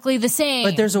exactly the same.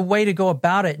 But there's a way to go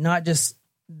about it, not just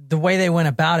the way they went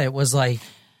about it was like,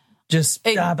 just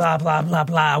blah, blah, blah, blah,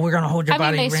 blah. We're going to hold your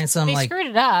body ransom. They like, screwed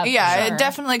it up. Yeah, sure. it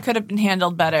definitely could have been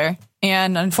handled better.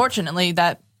 And unfortunately,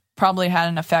 that probably had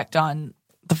an effect on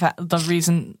the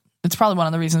reason. It's probably one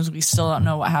of the reasons we still don't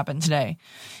know what happened today.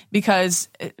 Because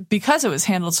it was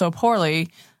handled so poorly,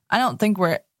 I don't think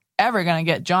we're ever going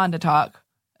to get John to talk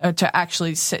or to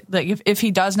actually sit. Like if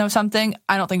he does know something,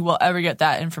 I don't think we'll ever get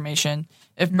that information.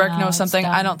 If Burke knows something,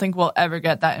 I don't think we'll ever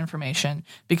get that information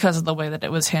because of the way that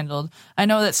it was handled. I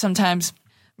know that sometimes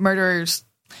murderers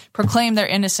proclaim their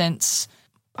innocence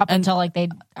up until like they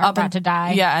are about to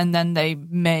die. Yeah, and then they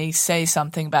may say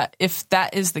something. But if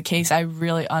that is the case, I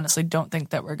really honestly don't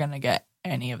think that we're going to get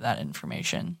any of that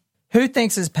information. who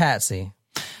thinks is Patsy?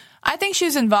 I think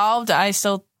she's involved. I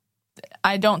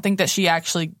don't think that she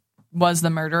actually was the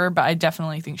murderer, but I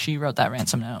definitely think she wrote that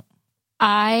ransom note.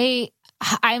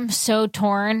 I'm so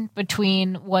torn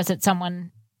between, was it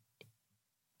someone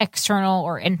external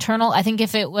or internal? I think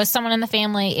if it was someone in the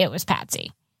family, it was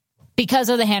Patsy. Because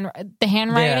of the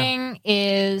handwriting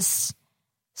is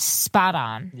spot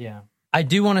on. Yeah. I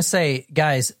do want to say,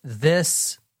 guys,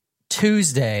 this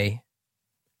Tuesday,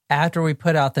 after we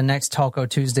put out the next Talco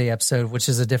Tuesday episode, which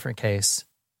is a different case,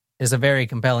 is a very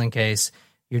compelling case.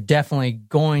 You're definitely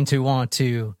going to want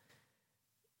to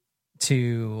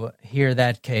hear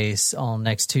that case on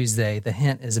next Tuesday. The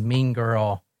hint is a Mean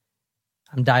Girl.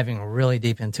 I'm diving really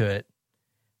deep into it.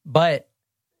 But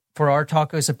for our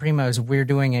Taco Supremos, we're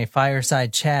doing a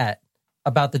fireside chat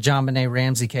about the John Bonet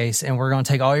Ramsey case, and we're going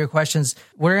to take all your questions.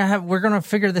 We're going to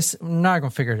figure this. I'm not going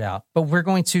to figure it out, but we're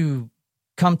going to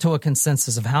come to a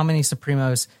consensus of how many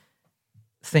Supremos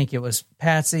think it was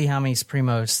Patsy, how many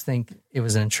Supremos think it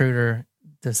was an intruder,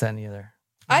 this, that, and the other.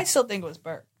 I still think it was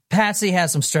Burke. Patsy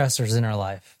has some stressors in her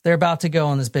life. They're about to go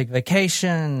on this big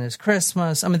vacation. It's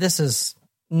Christmas. I mean, this is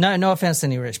no offense to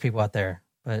any rich people out there,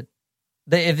 but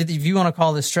if you want to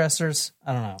call this stressors,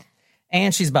 I don't know.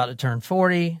 And she's about to turn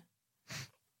 40.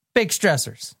 Big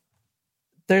stressors.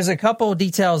 There's a couple of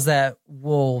details that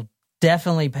will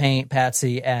definitely paint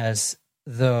Patsy as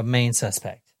the main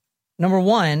suspect. Number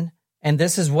one, and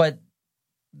this is what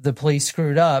the police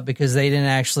screwed up because they didn't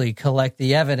actually collect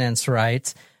the evidence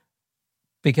right,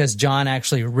 because John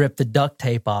actually ripped the duct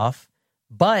tape off,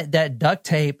 but that duct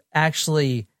tape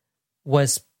actually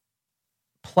was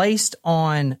placed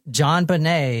on John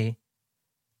Bonet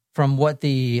from what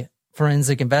the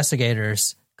forensic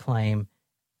investigators claim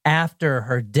after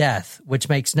her death, which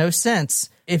makes no sense.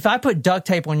 If I put duct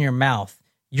tape on your mouth,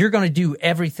 you're going to do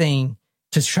everything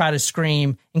to try to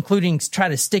scream, including try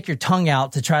to stick your tongue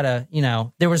out to try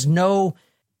to, there was no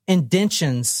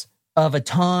indentions of a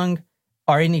tongue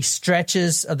or any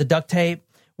stretches of the duct tape,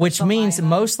 which means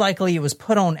most likely it was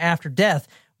put on after death,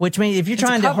 which means if you're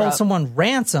trying to hold someone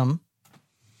ransom,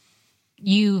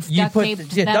 you duct put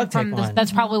taped duct them tape on.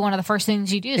 that's probably one of the first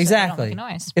things you do. So Exactly. they don't make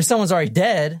a noise. If someone's already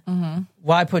dead,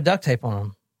 why put duct tape on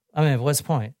them? I mean, what's the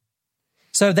point?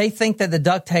 So they think that the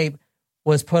duct tape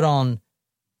was put on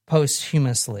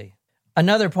posthumously.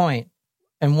 Another point,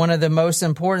 and one of the most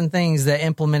important things that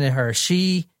implemented her,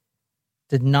 she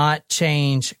did not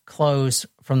change clothes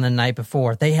from the night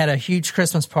before. They had a huge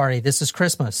Christmas party. This is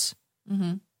Christmas.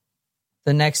 Mm-hmm.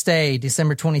 The next day,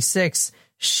 December 26th,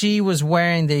 she was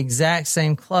wearing the exact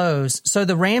same clothes. So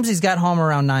the Ramseys got home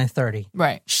around 9:30.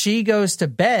 Right. She goes to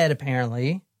bed,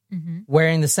 apparently,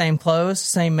 wearing the same clothes,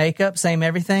 same makeup, same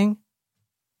everything.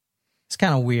 It's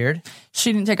kind of weird.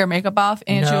 She didn't take her makeup off,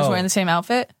 and she was wearing the same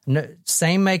outfit? No,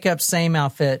 same makeup, same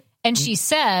outfit. And she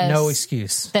says no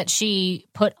excuse that she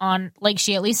put on, like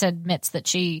she at least admits that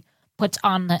she puts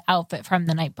on the outfit from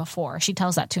the night before. She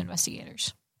tells that to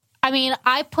investigators. I mean,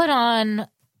 I put on,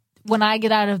 when I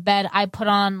get out of bed, I put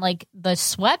on like the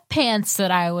sweatpants that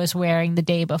I was wearing the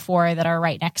day before that are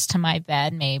right next to my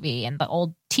bed, maybe, and the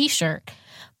old t-shirt.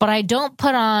 But I don't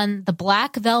put on the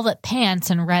black velvet pants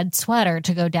and red sweater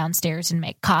to go downstairs and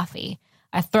make coffee.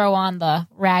 I throw on the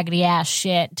raggedy ass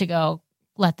shit to go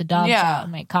let the dogs out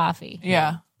and make coffee.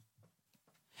 Yeah.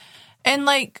 And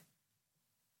like,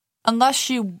 unless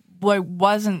she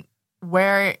wasn't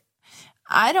wearing,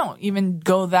 I don't even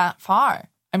go that far.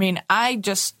 I mean, I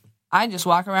just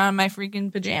walk around in my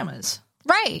freaking pajamas.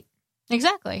 Right.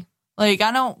 Exactly. Like,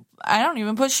 I don't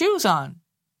even put shoes on.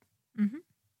 Mm-hmm.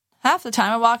 Half the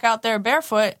time I walk out there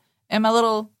barefoot in my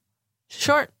little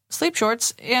sleep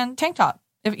shorts and tank top.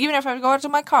 Even if I go out to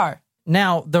my car.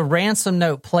 Now, the ransom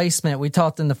note placement, we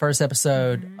talked in the first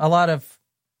episode. A lot of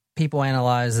people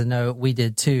analyze the note. We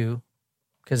did too,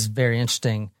 because it's very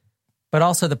interesting. But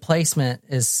also the placement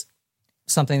is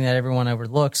something that everyone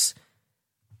overlooks.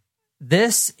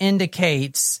 This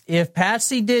indicates if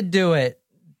Patsy did do it,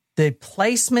 the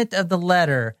placement of the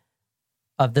letter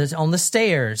on the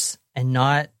stairs and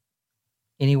not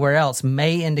anywhere else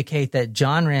may indicate that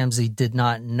John Ramsey did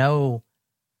not know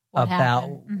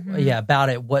about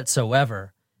it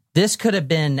whatsoever. This could have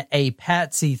been a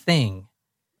Patsy thing.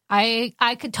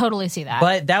 I could totally see that.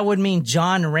 But that would mean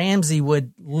John Ramsey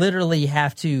would literally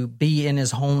have to be in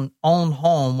his own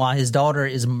home while his daughter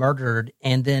is murdered,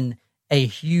 and then a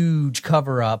huge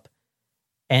cover up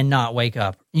and not wake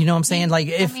up. You know what I'm saying? Like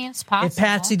if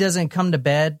Patsy doesn't come to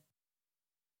bed,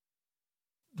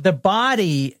 the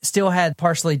body still had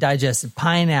partially digested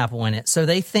pineapple in it. So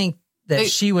they think that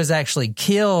she was actually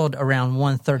killed around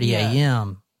 1:30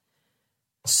 a.m.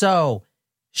 So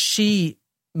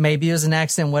maybe it was an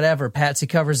accident, whatever. Patsy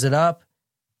covers it up,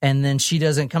 and then she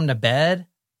doesn't come to bed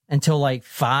until like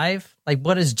 5. Like,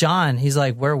 what is John? He's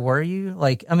like, where were you?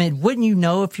 Like, I mean, wouldn't you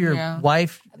know if your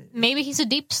wife... Maybe he's a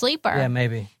deep sleeper. Yeah,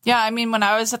 maybe. Yeah, I mean, when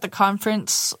I was at the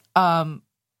conference,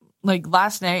 like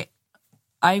last night,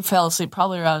 I fell asleep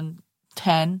probably around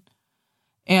 10,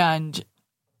 and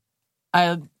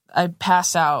I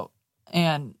passed out,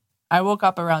 and I woke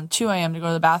up around 2 a.m. to go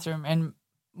to the bathroom, and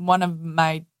one of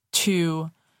my two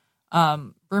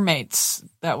roommates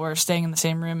that were staying in the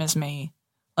same room as me,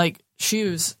 like, she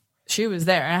was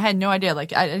there, and I had no idea.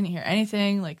 Like, I didn't hear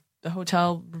anything, like the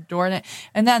hotel door in it.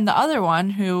 And then the other one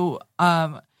who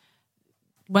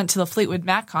went to the Fleetwood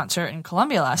Mac concert in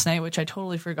Columbia last night, which I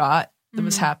totally forgot that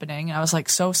was happening. And I was like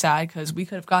so sad because we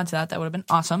could have gone to that. That would have been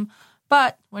awesome.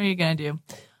 But what are you going to do?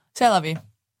 Say I love you.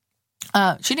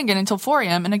 She didn't get in until 4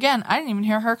 a.m. And again, I didn't even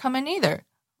hear her come in either.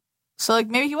 So like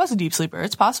maybe he was a deep sleeper.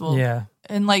 It's possible. Yeah.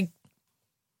 And like,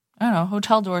 I don't know,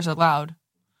 hotel doors are loud.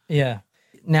 Yeah.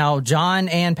 Now, John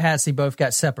and Patsy both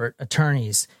got separate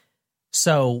attorneys.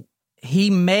 So he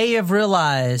may have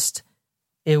realized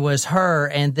it was her,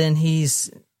 and then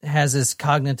has this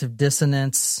cognitive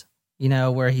dissonance, you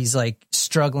know, where he's like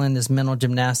struggling, this mental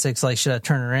gymnastics, like, should I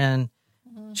turn her in?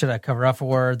 Should I cover up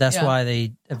for her? That's why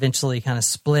they eventually kind of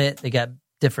split. They got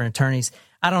different attorneys.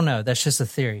 I don't know. That's just a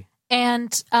theory.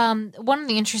 And one of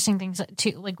the interesting things,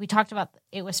 too, like we talked about,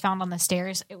 it was found on the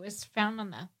stairs. It was found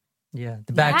on the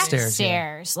back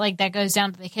stairs. Like that goes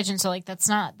down to the kitchen. So like that's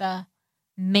not the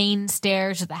main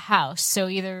stairs of the house. So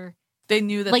either they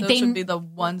knew that like those would be the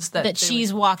ones that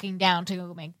she's walking down to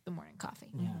go make the morning coffee.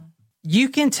 Yeah. You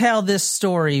can tell this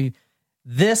story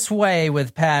this way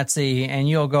with Patsy, and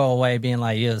you'll go away being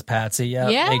like, yes, Patsy, yep,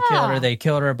 Yeah. they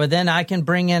killed her. But then I can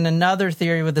bring in another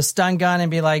theory with the stun gun and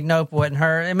be like, nope, wasn't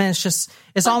her. I mean, it's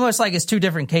almost like it's two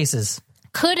different cases.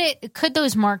 Could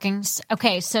those markings?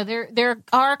 Okay, so there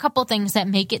are a couple things that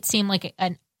make it seem like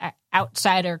an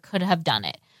outsider could have done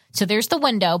it. So there's the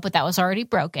window, but that was already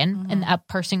broken, and a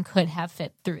person could have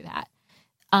fit through that.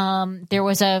 There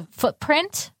was a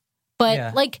footprint,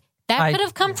 but that could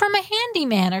have come from a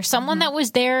handyman or someone that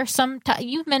was there sometime.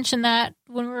 You mentioned that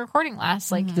when we were recording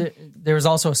last. Like There was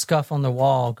also a scuff on the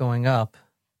wall going up.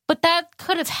 But that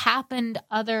could have happened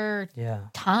other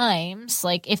times.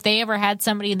 Like if they ever had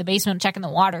somebody in the basement checking the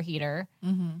water heater,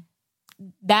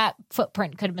 that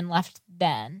footprint could have been left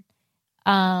then.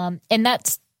 And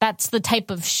that's the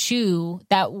type of shoe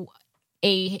that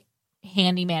a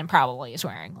handyman probably is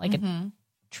wearing, like a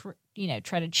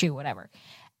treaded shoe, whatever.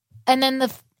 And then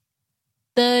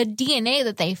the DNA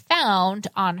that they found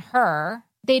on her,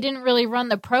 they didn't really run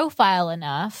the profile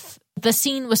enough. The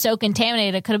scene was so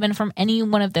contaminated, it could have been from any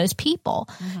one of those people.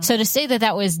 So to say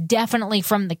that was definitely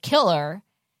from the killer,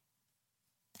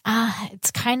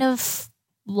 it's kind of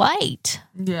light.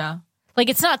 Yeah. Like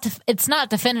it's not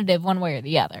definitive one way or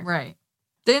the other. Right.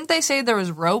 Didn't they say there was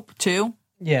rope too?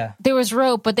 Yeah. There was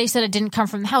rope, but they said it didn't come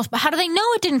from the house. But how do they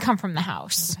know it didn't come from the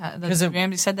house? Because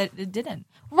Ramsey said that it didn't.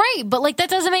 Right, but like that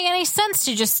doesn't make any sense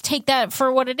to just take that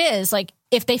for what it is. Like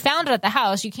if they found it at the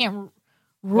house, you can't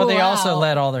rule Well, they also out.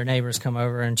 let all their neighbors come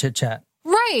over and chit chat.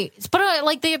 Right, but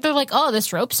like they're like, oh,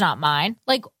 this rope's not mine.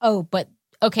 Like, oh, but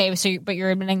okay, so but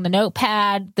you're admitting the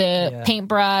notepad, the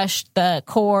paintbrush, the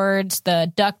cords,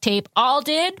 the duct tape, all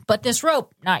did, but this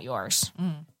rope, not yours.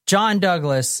 John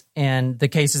Douglas, in The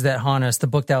Cases That Haunt Us, the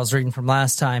book that I was reading from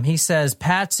last time, he says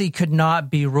Patsy could not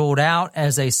be ruled out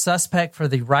as a suspect for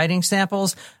the writing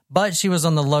samples, but she was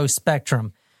on the low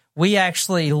spectrum. We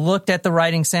actually looked at the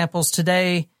writing samples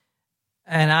today,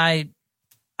 and I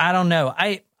don't know.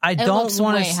 I don't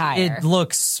want to. It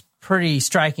looks pretty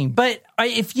striking. But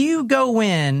if you go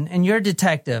in and you're a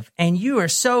detective and you are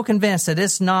so convinced that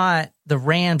it's not the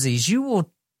Ramseys, you will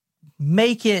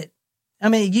make it. I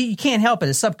mean, you can't help it.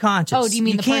 It's subconscious. Oh, do you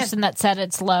mean the person that said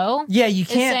it's low? Yeah, you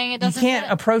saying it can't. You doesn't can't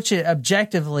fit? approach it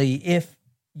objectively if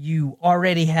you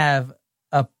already have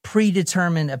a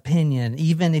predetermined opinion,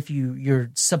 even if you're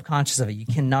subconscious of it. You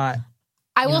cannot.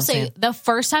 I will say, the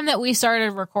first time that we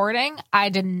started recording, I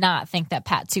did not think that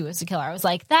Patsy was the killer. I was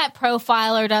like, that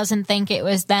profiler doesn't think it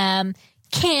was them.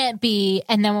 Can't be.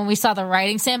 And then when we saw the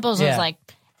writing samples, I was like,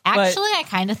 actually, I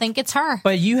kind of think it's her.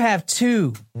 But you have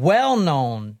two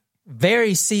well-known,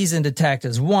 very seasoned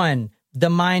detectives. One, the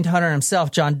mind hunter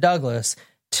himself, John Douglas.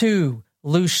 Two,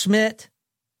 Lou Schmidt,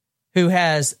 who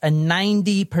has a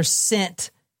 90%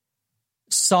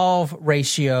 solve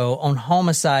ratio on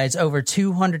homicides over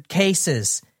 200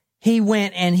 cases. He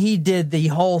went and he did the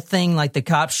whole thing like the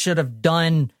cops should have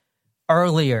done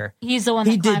earlier. He's the one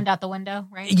that climbed out the window,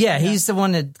 right? Yeah, he's the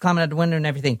one that climbed out the window and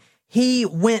everything. He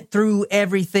went through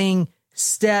everything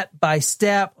step by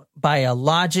step by a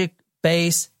logic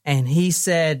base, and he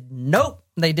said, nope,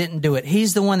 they didn't do it.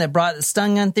 He's the one that brought the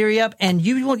stun gun theory up, and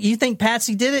you think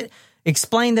Patsy did it?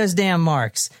 Explain those damn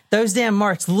marks. Those damn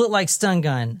marks look like stun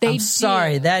gun. I'm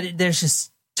sorry. There's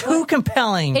just too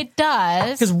compelling. It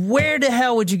does. Because where the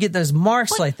hell would you get those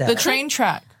marks like that? The train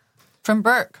track from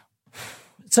Burke.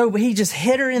 So he just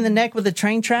hit her in the neck with a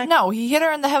train track? No, he hit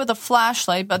her in the head with a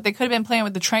flashlight, but they could have been playing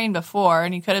with the train before,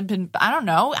 and he could have been, I don't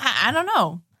know. I don't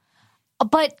know.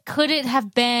 But could it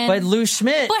have been? But Lou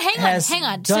Schmidt has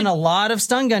done a lot of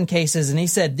stun gun cases, and he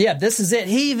said, yeah, this is it.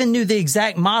 He even knew the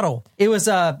exact model. It was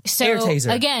a air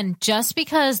taser. Again, just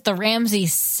because the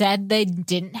Ramseys said they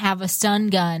didn't have a stun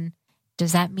gun,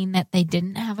 does that mean that they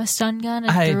didn't have a stun gun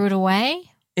and threw it away?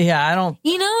 Yeah, I don't.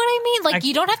 You know what I mean? Like,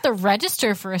 you don't have to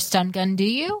register for a stun gun, do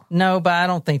you? No, but I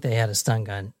don't think they had a stun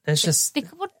gun. That's just.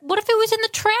 What if it was in the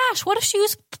trash? What if she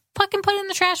was fucking put in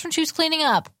the trash when she was cleaning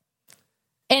up?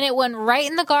 And it went right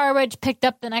in the garbage, picked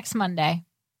up the next Monday.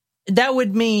 That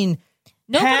would mean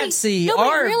Patsy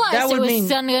nobody realized it was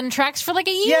stun gun tracks for like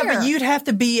a year. Yeah, but you'd have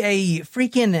to be a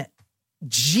freaking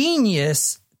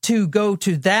genius to go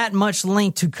to that much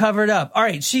length to cover it up. All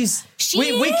right,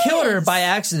 we killed her by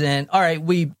accident. All right,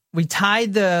 we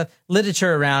tied the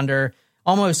literature around her,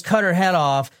 almost cut her head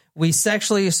off. We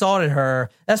sexually assaulted her.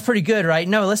 That's pretty good, right?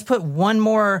 No, let's put one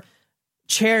more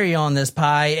cherry on this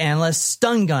pie and let's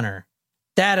stun gun her.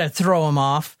 That'd throw him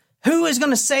off. Who is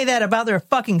going to say that about their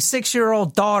fucking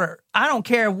 6-year-old daughter? I don't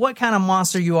care what kind of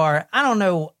monster you are. I don't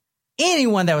know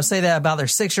anyone that would say that about their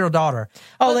 6-year-old daughter.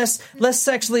 Oh, let's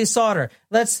sexually assault her.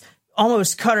 Let's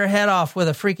almost cut her head off with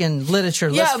a freaking literature.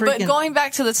 Yeah, but going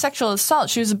back to the sexual assault,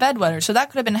 she was a bedwetter, so that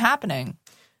could have been happening.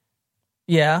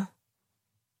 Yeah.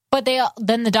 But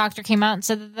then the doctor came out and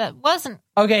said that wasn't.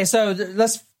 Okay, so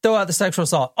let's throw out the sexual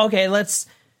assault. Okay, let's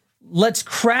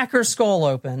crack her skull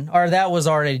open, or that was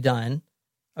already done.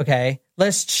 Okay,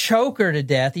 let's choke her to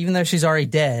death, even though she's already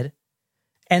dead,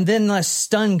 and then let's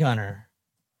stun gun her.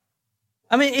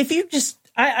 I mean, if you just,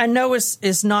 I know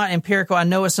it's not empirical. I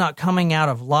know it's not coming out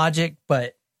of logic,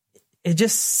 but it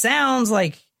just sounds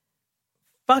like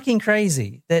fucking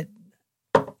crazy. That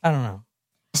I don't know.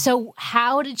 So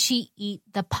how did she eat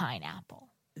the pineapple?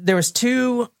 There was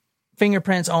 2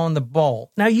 fingerprints on the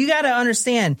bowl. Now you got to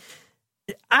understand,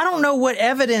 I don't know what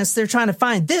evidence they're trying to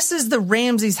find. This is the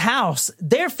Ramsey's house.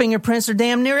 Their fingerprints are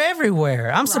damn near everywhere.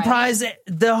 I'm surprised that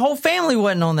the whole family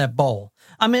wasn't on that bowl.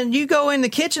 I mean, you go in the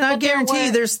kitchen, I guarantee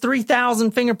you there's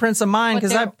 3,000 fingerprints of mine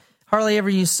because I hardly ever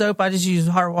use soap. I just use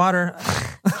hard water.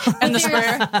 And the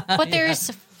sprayer.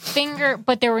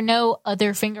 But there were no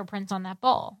other fingerprints on that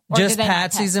bowl. Just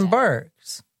Patsy's and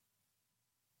Burke's.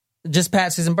 Just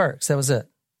Patsy's and Burke's. That was it.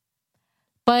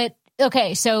 But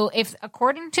okay, so if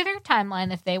according to their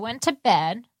timeline, if they went to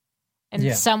bed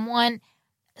and someone,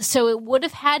 so it would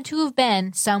have had to have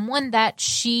been someone that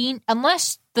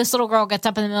unless this little girl gets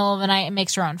up in the middle of the night and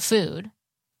makes her own food.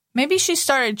 Maybe she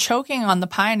started choking on the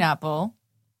pineapple,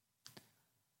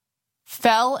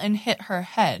 fell and hit her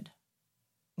head.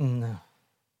 No.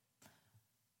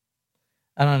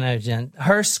 I don't know, Jen.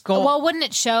 Her skull. Well, wouldn't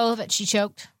it show that she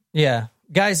choked? Yeah.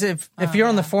 Guys, if you're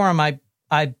on the forum,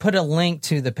 I put a link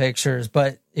to the pictures,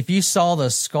 but if you saw the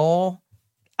skull,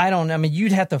 I don't know. I mean,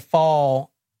 you'd have to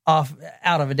fall off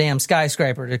out of a damn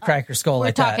skyscraper to crack your skull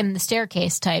like that. We're talking the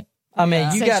staircase type. I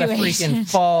mean, you got to freaking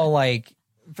fall like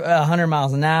 100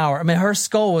 miles an hour. I mean, her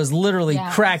skull was literally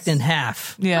cracked in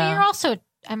half. Yeah. But you're also,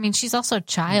 I mean, she's also a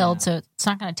child, so it's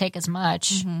not going to take as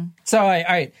much. Mm-hmm. So, all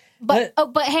right. But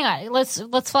hang on.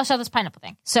 Let's flesh out this pineapple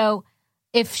thing. So,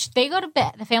 if they go to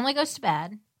bed, the family goes to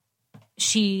bed.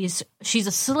 She's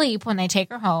asleep when they take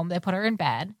her home. They put her in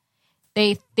bed.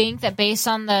 They think that based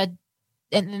on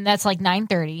and that's like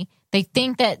 9:30. They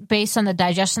think that based on the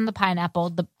digestion of the pineapple,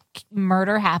 the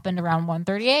murder happened around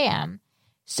 1:30 a.m.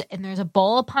 So, and there's a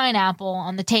bowl of pineapple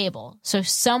on the table. So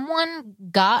someone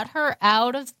got her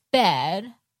out of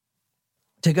bed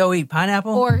to go eat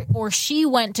pineapple, or she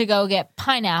went to go get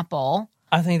pineapple.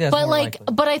 I think that's more likely.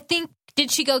 But I think,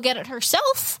 did she go get it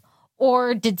herself?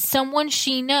 Or did someone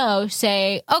she knows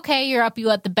say, okay, you're up, you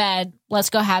at the bed,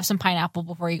 let's go have some pineapple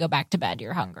before you go back to bed,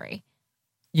 you're hungry?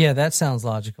 Yeah, that sounds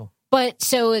logical. But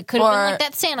so it could have been like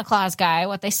that Santa Claus guy,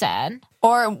 what they said.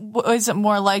 Or is it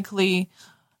more likely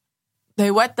they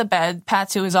wet the bed,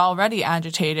 Patsy was already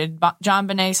agitated, John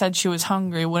Bonet said she was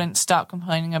hungry, wouldn't stop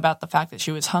complaining about the fact that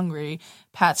she was hungry.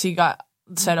 Patsy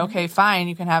said, okay, fine,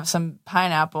 you can have some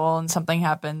pineapple, and something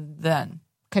happened then.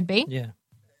 Could be. Yeah.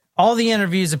 All the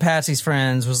interviews of Patsy's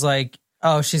friends was like,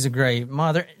 oh, she's a great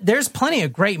mother. There's plenty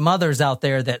of great mothers out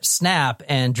there that snap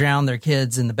and drown their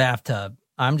kids in the bathtub.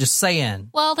 I'm just saying.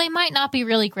 Well, they might not be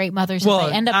really great mothers if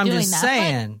they end up doing that. I'm just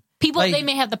saying. People, they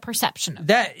may have the perception of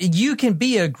that. You can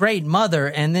be a great mother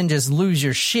and then just lose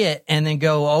your shit and then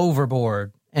go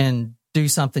overboard and do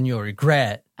something you'll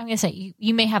regret. I'm going to say,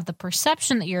 you may have the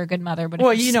perception that you're a good mother, but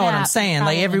well, you know what I'm saying.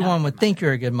 Like, everyone would think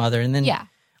you're a good mother, and then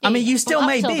I mean, you still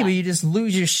may be, but you just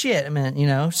lose your shit. I mean, you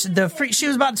know, she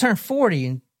was about to turn 40,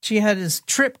 and she had this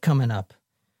trip coming up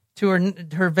to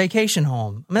her vacation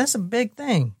home. I mean, that's a big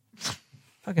thing.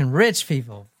 Fucking rich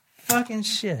people. Fucking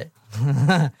shit.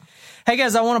 Hey,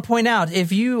 guys, I want to point out,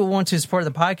 if you want to support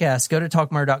the podcast, go to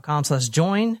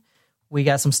talkmurder.com/join. We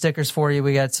got some stickers for you.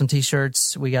 We got some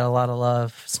T-shirts. We got a lot of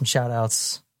love, some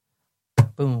shout-outs.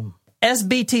 Boom.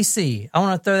 SBTC. I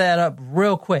want to throw that up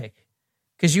real quick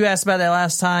because you asked about that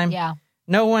last time. Yeah.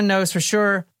 No one knows for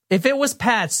sure. If it was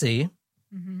Patsy,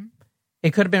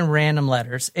 it could have been random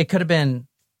letters. It could have been,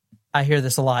 I hear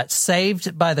this a lot,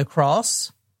 saved by the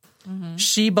cross.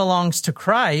 She belongs to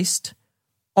Christ.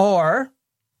 Or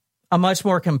a much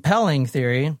more compelling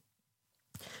theory,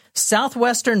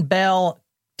 Southwestern Bell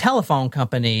Telephone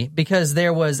Company, because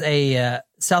there was a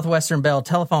Southwestern Bell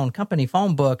Telephone Company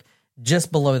phone book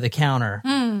just below the counter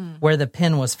where the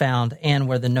pen was found and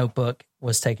where the notebook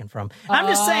was taken from. I'm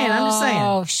just saying.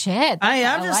 Oh, shit.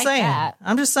 I'm just saying. That.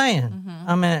 I'm just saying.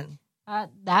 I mean,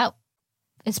 that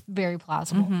is very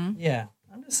plausible. Yeah,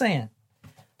 I'm just saying.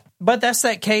 But that's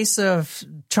that case of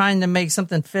trying to make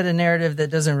something fit a narrative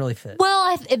that doesn't really fit.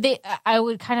 Well, I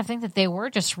would kind of think that they were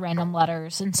just random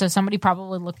letters. And so somebody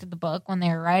probably looked at the book when they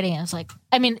were writing and was like,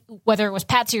 I mean, whether it was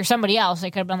Patsy or somebody else, they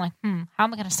could have been like, how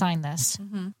am I going to sign this?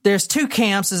 Mm-hmm. There's two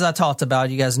camps, as I talked about,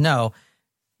 you guys know.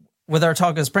 With our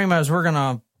Talk as Primos, we're going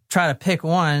to try to pick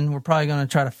one. We're probably going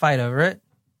to try to fight over it.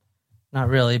 Not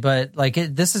really, but like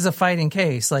this is a fighting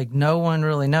case. Like no one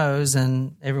really knows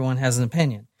and everyone has an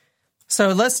opinion.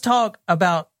 So let's talk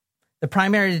about the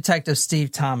primary detective,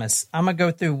 Steve Thomas. I'm going to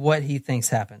go through what he thinks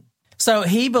happened. So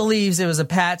he believes it was a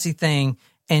Patsy thing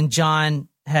and John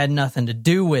had nothing to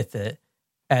do with it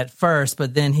at first,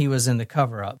 but then he was in the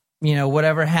cover-up. You know,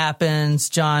 whatever happens,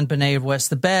 John Bonet wets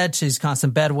the bed. She's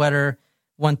constant bedwetter.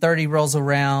 1:30 rolls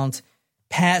around.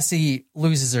 Patsy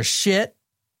loses her shit,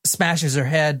 smashes her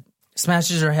head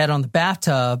on the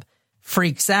bathtub,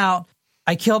 freaks out.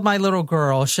 I killed my little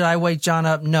girl. Should I wake John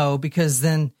up? No, because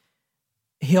then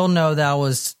he'll know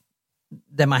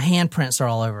that my handprints are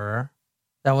all over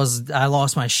her. I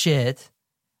lost my shit.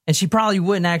 And she probably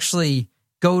wouldn't actually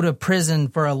go to prison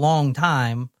for a long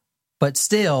time, but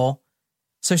still.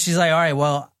 So she's like, all right,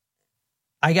 well,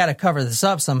 I got to cover this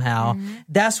up somehow. Mm-hmm.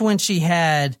 That's when she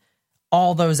had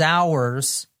all those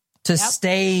hours to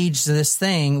stage this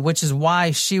thing, which is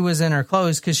why she was in her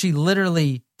clothes, because she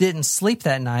literally didn't sleep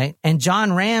that night. And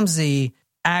John Ramsey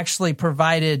actually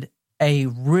provided a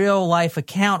real life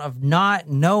account of not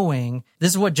knowing. This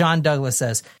is what John Douglas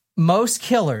says. Most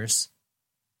killers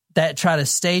that try to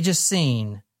stage a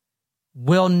scene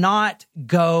will not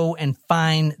go and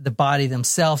find the body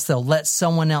themselves. They'll let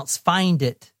someone else find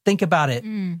it. Think about it.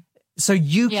 So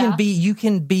you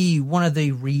can be one of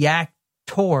the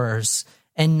reactors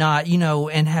and not,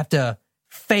 and have to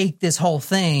fake this whole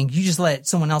thing. You just let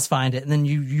someone else find it and then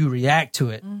you react to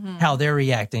it, how they're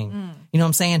reacting. You know what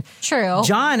I'm saying? True.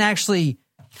 John actually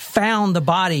found the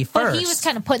body first. But he was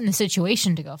kind of put in the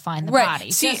situation to go find the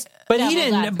body. See, but he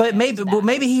didn't,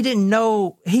 maybe he didn't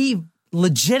know. He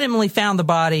legitimately found the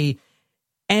body.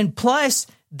 And plus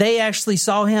they actually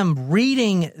saw him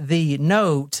reading the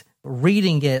note,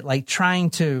 reading it, like trying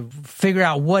to figure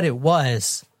out what it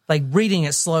was. Like reading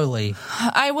it slowly.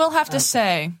 I will have to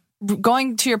say,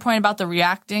 going to your point about the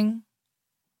reacting,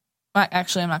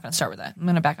 actually, I'm not going to start with that. I'm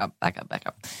going to back up.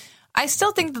 I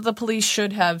still think that the police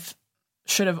should have.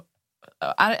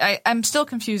 I'm still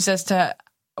confused as to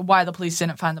why the police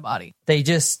didn't find the body. They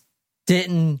just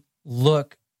didn't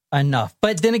look enough.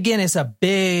 But then again, it's a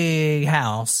big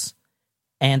house,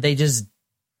 and they just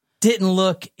didn't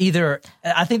look either.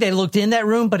 I think they looked in that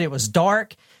room, but it was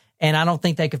dark. And I don't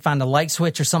think they could find a light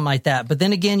switch or something like that. But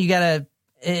then again,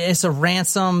 it's a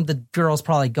ransom. The girl's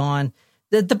probably gone.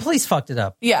 The police fucked it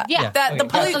up. Yeah. Okay. The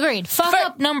police agreed. Fuck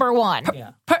up number one.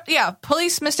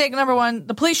 Police mistake number one.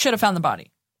 The police should have found the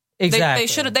body. Exactly.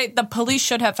 The police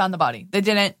should have found the body. They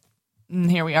didn't.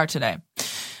 And here we are today.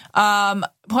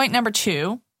 Point number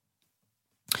two.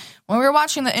 When we were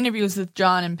watching the interviews with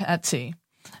John and Patsy,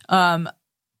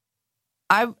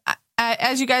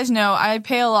 as you guys know, I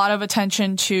pay a lot of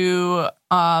attention to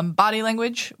body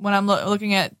language when I'm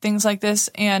looking at things like this.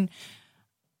 And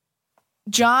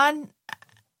John,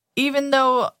 even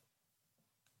though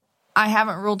I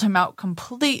haven't ruled him out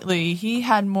completely, he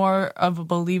had more of a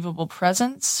believable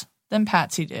presence than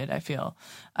Patsy did, I feel.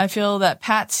 I feel that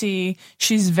Patsy,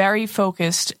 she's very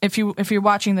focused. If you're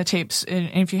watching the tapes, and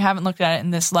if you haven't looked at it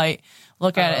in this light,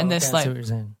 look at it in this light.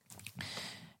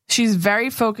 She's very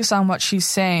focused on what she's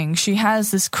saying. She has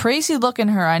this crazy look in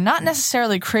her eye. Not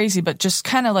necessarily crazy, but just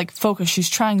kind of like focused. She's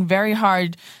trying very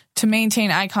hard to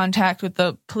maintain eye contact with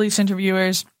the police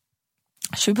interviewers.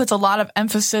 She puts a lot of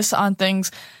emphasis on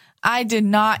things. I did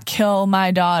not kill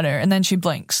my daughter. And then she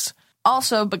blinks.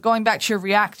 Also, but going back to your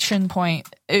reaction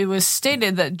point, it was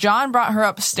stated that John brought her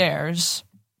upstairs.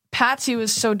 Patsy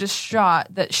was so distraught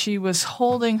that she was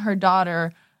holding her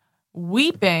daughter,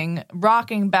 weeping,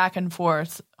 rocking back and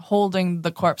forth, holding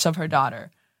the corpse of her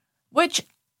daughter. Which,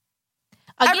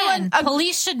 again,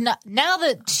 police should not, now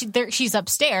that she's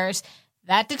upstairs,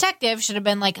 that detective should have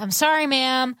been like, I'm sorry,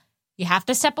 ma'am, you have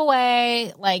to step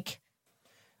away. Like,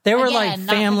 they were like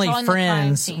family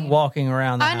friends walking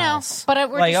around the house. But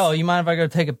we're like, oh, you mind if I go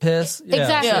take a piss? Yeah,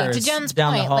 exactly. Sure. To Jen's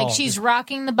point, like she's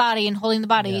rocking the body and holding the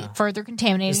body, further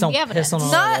contaminating the evidence.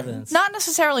 Not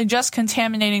necessarily just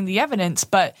contaminating the evidence,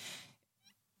 but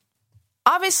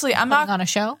obviously, I'm not on a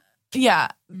show. Yeah,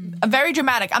 very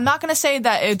dramatic. I'm not going to say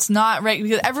that it's not right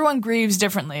because everyone grieves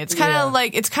differently. It's kind of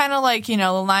like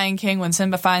The Lion King when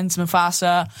Simba finds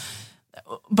Mufasa.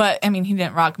 But I mean, he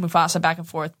didn't rock Mufasa back and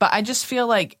forth. But I just feel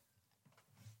like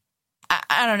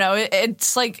I don't know.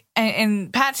 It's like,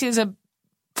 and Patsy is a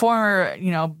former,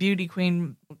 beauty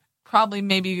queen, probably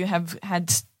maybe have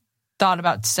had thought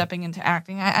about stepping into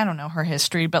acting. I don't know her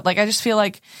history, but like I just feel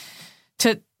like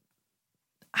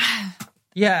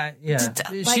Yeah.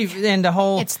 She and the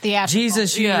whole It's theatrical.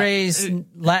 Jesus, you raised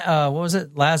what was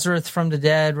it? Lazarus from the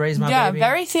dead, raised my baby. Yeah,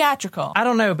 very theatrical. I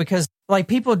don't know, because like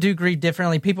people do grieve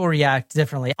differently, people react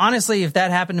differently. Honestly, if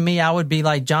that happened to me, I would be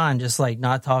like John, just like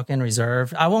not talking,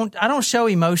 reserved. I don't show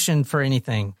emotion for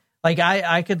anything. Like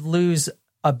I could lose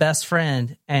a best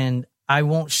friend and I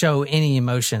won't show any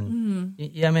emotion.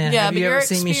 Yeah, man. Yeah, have you ever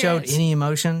seen me show any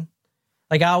emotion?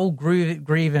 Like I will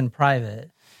grieve in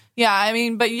private. Yeah, I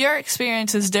mean, but your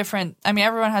experience is different. I mean,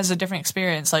 everyone has a different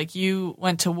experience. Like you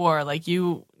went to war, like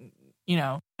I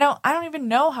don't even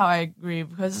know how I grieve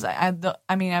because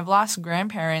I've lost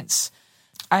grandparents.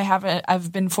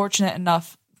 I've been fortunate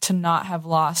enough to not have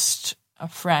lost a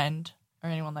friend or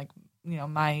anyone like,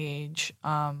 my age,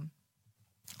 that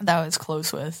I was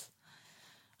close with.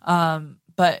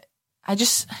 But I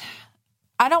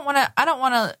don't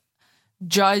want to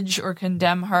judge or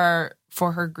condemn her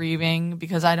for her grieving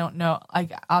because I don't know.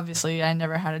 Like, obviously, I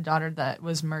never had a daughter that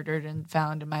was murdered and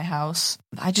found in my house.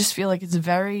 I just feel like it's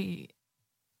very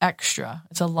extra.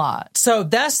 It's a lot. So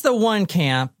that's the one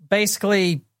camp.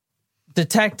 Basically,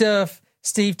 Detective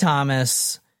Steve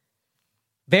Thomas,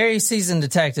 very seasoned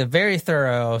detective, very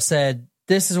thorough, said,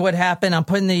 this is what happened. I'm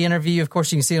putting the interview. Of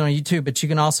course, you can see it on YouTube, but you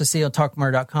can also see it on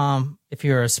talkmurder.com if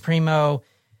you're a Supremo.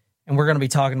 And we're going to be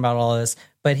talking about all this.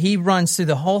 But he runs through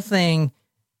the whole thing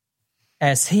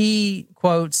as he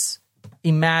quotes,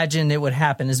 imagined it would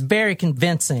happen. It's very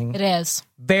convincing. It is.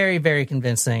 Very, very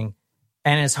convincing.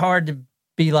 And it's hard to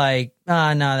be like,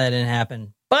 no, that didn't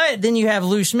happen. But then you have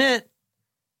Lou Schmidt,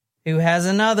 who has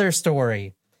another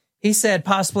story. He said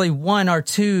possibly 1 or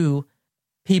 2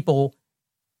 people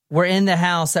were in the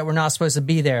house that were not supposed to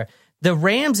be there. The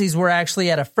Ramseys were actually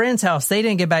at a friend's house. They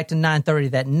didn't get back to 9:30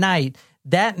 that night.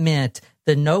 That meant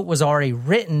the note was already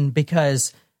written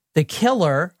because the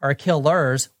killer or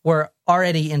killers were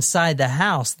already inside the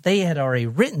house. They had already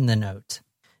written the note.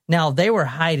 Now, they were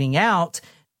hiding out.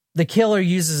 The killer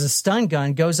uses a stun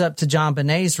gun, goes up to John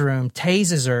Bonet's room,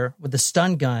 tases her with the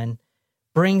stun gun,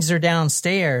 brings her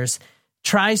downstairs,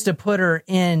 tries to put her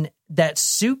in that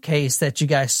suitcase that you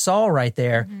guys saw right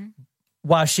there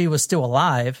while she was still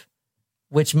alive,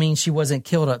 which means she wasn't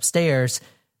killed upstairs.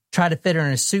 Try to fit her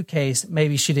in a suitcase.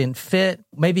 Maybe she didn't fit.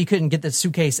 Maybe he couldn't get the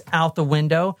suitcase out the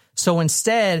window. So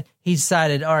instead, he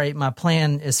decided, all right, my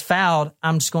plan is fouled.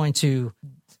 I'm just going to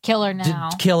Kill her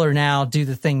now. Do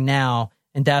the thing now.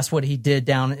 And that's what he did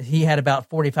he had about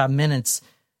 45 minutes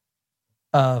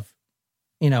of,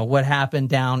 what happened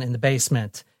down in the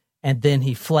basement. And then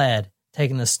he fled,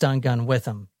 taking the stun gun with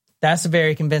him. That's a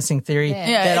very convincing theory.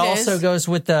 Yeah, that also goes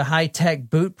with the high-tech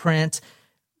boot print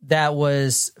that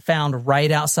was found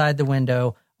right outside the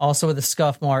window, also with a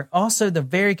scuff mark. Also, the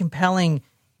very compelling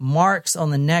marks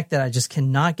on the neck that I just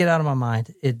cannot get out of my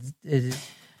mind.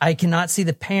 I cannot see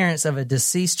the parents of a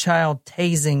deceased child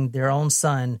tasing their own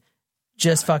son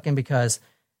just fucking because.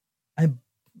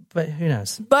 But who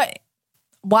knows? But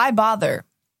why bother?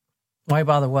 Why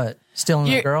bother what?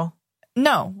 Stealing the girl?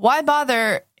 No. Why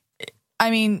bother?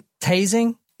 I mean...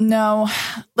 Tasing? No,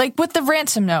 like with the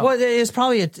ransom note. Well, it's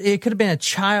probably it could have been a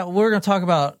child. We're going to talk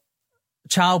about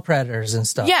child predators and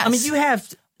stuff. Yes. I mean, you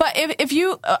have. But if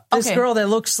you this girl that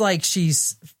looks like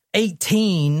she's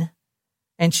 18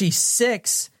 and she's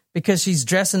 6 because she's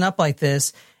dressing up like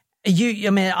this.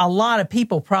 A lot of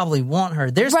people probably want her.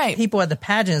 There's people at the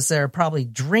pageants that are probably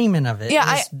dreaming of it.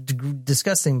 Yeah, it's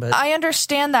disgusting, but I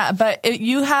understand that. But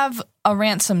you have a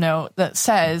ransom note that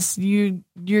says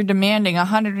you're demanding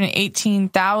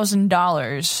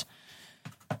 $118,000.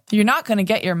 You're not going to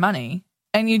get your money,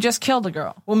 and you just killed a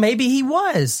girl. Well, maybe he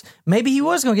was. Maybe he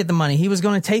was going to get the money. He was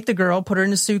going to take the girl, put her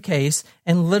in a suitcase,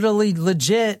 and literally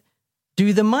legit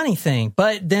do the money thing.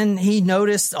 But then he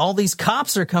noticed all these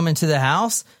cops are coming to the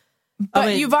house.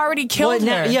 But you've already killed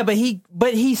her. Yeah, but he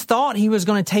thought he was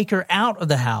going to take her out of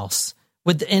the house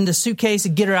in the suitcase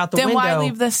and get her out the window. Then why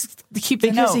leave this? Keep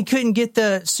the note. Because he couldn't get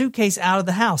the suitcase out of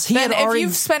the house. If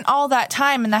you've spent all that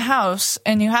time in the house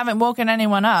and you haven't woken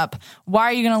anyone up, why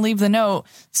are you going to leave the note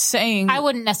saying? I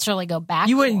wouldn't necessarily go back.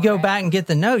 You wouldn't go back and get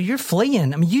the note. You're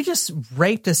fleeing. I mean, you just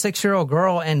raped a 6-year-old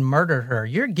girl and murdered her.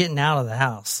 You're getting out of the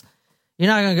house. You're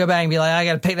not going to go back and be like, I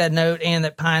got to pick that note and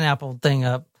that pineapple thing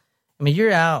up. I mean,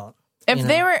 you're out.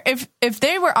 If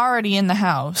they were already in the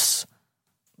house,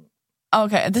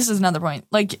 okay, this is another point.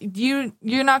 Like you're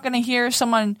not going to hear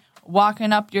someone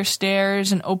walking up your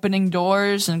stairs and opening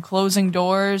doors and closing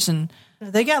doors, and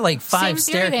they got like 5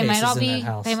 staircases in that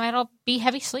house. They might all be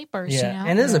heavy sleepers. Yeah,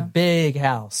 and this is a big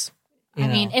house. I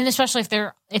mean, and especially if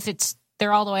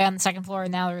they're all the way on the second floor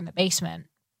and now they're in the basement,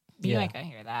 you ain't gonna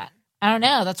hear that. I don't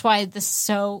know. That's why this is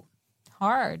so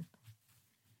hard,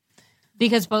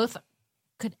 because both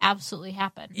could absolutely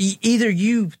happen. Either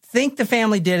you think the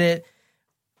family did it,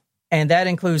 and that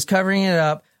includes covering it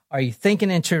up, or you think an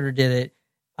intruder did it,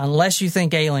 unless you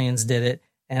think aliens did it.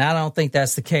 And I don't think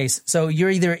that's the case. So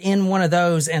you're either in one of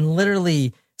those, and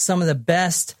literally some of the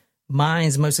best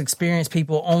minds, most experienced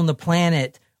people on the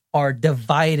planet are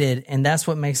divided. And that's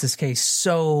what makes this case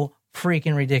so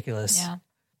freaking ridiculous. Yeah.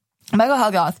 Michael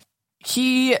Helgoth,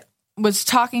 he was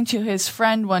talking to his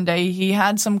friend one day. He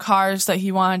had some cars that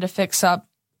he wanted to fix up.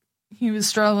 He was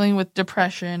struggling with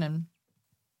depression, and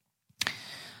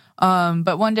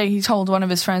but one day he told one of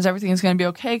his friends, everything is going to be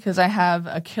okay because I have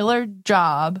a killer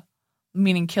job,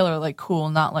 meaning killer like cool,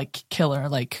 not like killer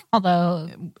like Although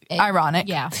ironic.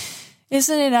 Yeah.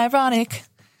 Isn't it ironic?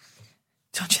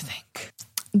 Don't you think?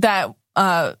 That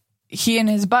he and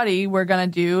his buddy were going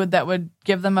to do that would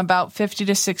give them about $50,000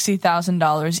 to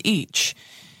 $60,000 each.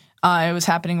 It was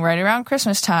happening right around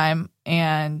Christmas time,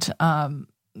 and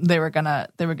they were gonna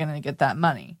get that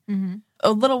money. Mm-hmm.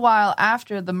 A little while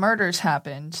after the murders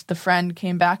happened, the friend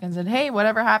came back and said, "Hey,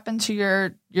 whatever happened to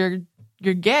your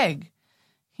gig?"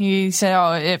 He said,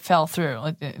 "Oh, it fell through.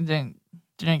 It didn't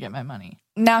get my money."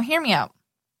 Now, hear me out.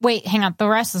 Wait, hang on. The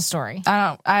rest of the story.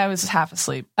 I was half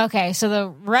asleep. Okay, so the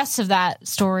rest of that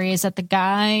story is that the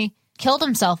guy killed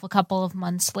himself a couple of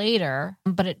months later,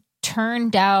 but it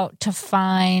turned out to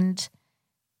find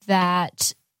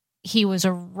that he was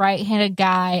a right-handed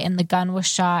guy, and the gun was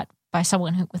shot by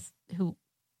someone who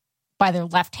by their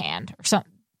left hand or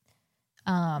something.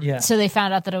 So they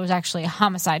found out that it was actually a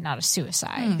homicide, not a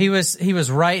suicide. He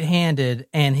was right-handed,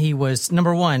 and he was,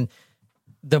 number one,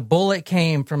 the bullet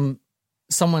came from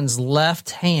someone's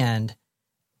left hand,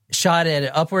 shot at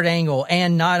an upward angle,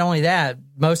 and not only that,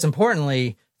 most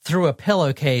importantly, through a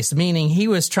pillowcase, meaning he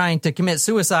was trying to commit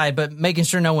suicide, but making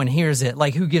sure no one hears it.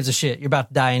 Like, who gives a shit? You're about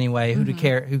to die anyway. Who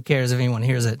cares if anyone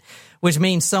hears it? Which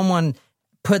means someone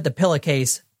put the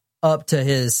pillowcase up to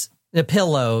the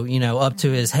pillow, up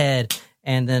to his head,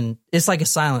 and then it's like a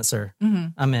silencer. Mm-hmm.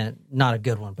 I mean, not a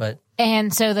good one, but.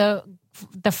 And so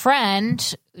the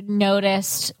friend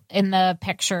noticed in the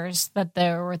pictures that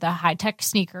there were the high-tech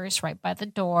sneakers right by the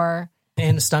door.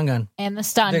 And the stun gun.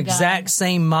 The exact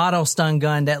same model stun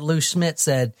gun that Lou Schmidt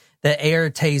said, the air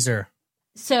taser.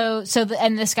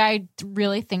 And this guy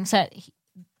really thinks that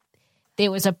there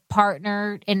was a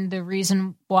partner, and the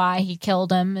reason why he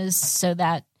killed him is so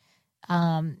that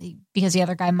because the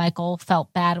other guy, Michael,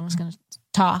 felt bad and was going to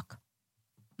talk.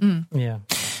 Mm. Yeah.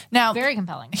 Now, very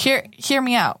compelling. Hear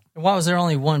me out. Why was there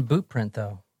only one boot print,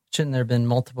 though? Shouldn't there have been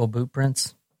multiple boot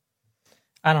prints?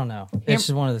 I don't know. It's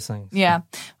just one of those things. Yeah.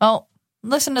 Well,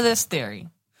 listen to this theory.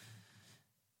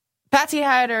 Patsy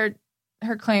had her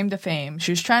claim to fame.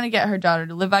 She was trying to get her daughter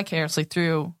to live vicariously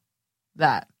through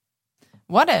that.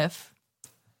 What if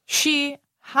she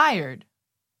hired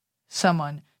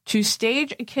someone to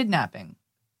stage a kidnapping?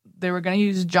 They were going to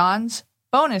use John's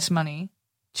bonus money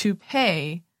to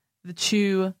pay the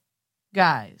two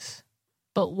guys.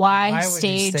 But why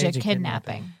stage a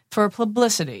kidnapping? For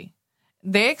publicity.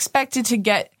 They expected to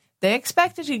get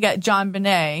John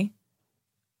Bonet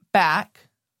back,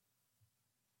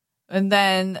 and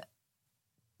then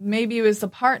maybe it was the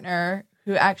partner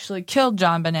who actually killed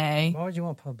John Bonet. Why would you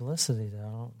want publicity, though?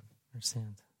 I don't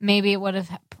understand. Maybe it would have,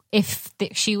 if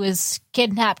she was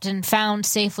kidnapped and found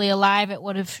safely alive, it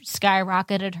would have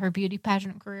skyrocketed her beauty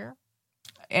pageant career.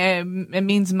 It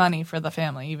means money for the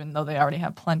family, even though they already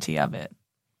have plenty of it.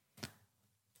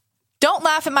 Don't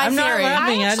laugh at my theory. I'm not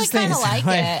laughing. I just think it's like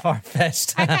it.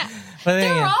 far-fetched.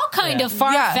 They're all kind of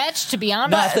far-fetched, to be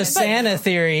honest. Not the Santa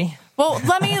theory. Well,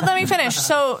 let me finish.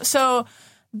 So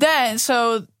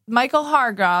Michael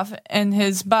Hargroff and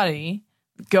his buddy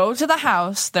go to the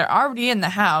house. They're already in the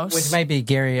house. Which may be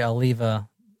Gary Oliva.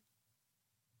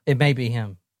 It may be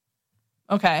him.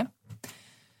 Okay.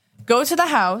 Go to the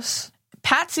house.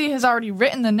 Patsy has already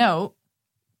written the note.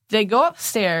 They go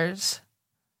upstairs,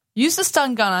 use the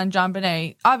stun gun on John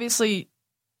Bonet. Obviously,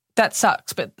 that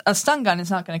sucks, but a stun gun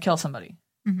is not going to kill somebody.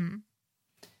 Mm-hmm.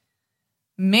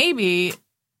 Maybe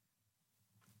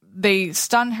they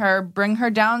stun her, bring her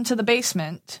down to the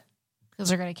basement. Because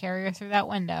they're going to carry her through that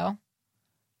window.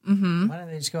 Mm-hmm. Why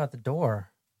don't they just go out the door?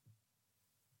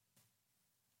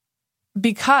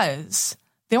 Because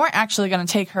they weren't actually going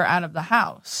to take her out of the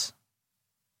house.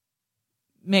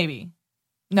 Maybe.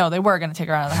 No, they were going to take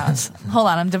her out of the house. Hold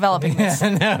on, I'm developing this.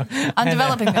 I'm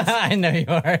developing this. I know you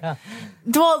are.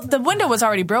 Well, the window was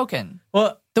already broken.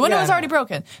 Well, the window was already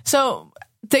broken. So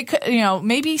they could,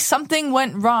 maybe something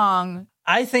went wrong.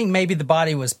 I think maybe the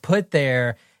body was put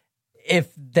there. If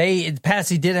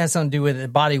Patsy did have something to do with it, the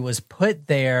body was put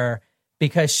there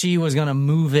because she was going to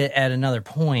move it at another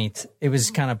point. It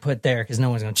was kind of put there because no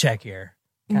one's going to check here.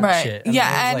 Right. Shit.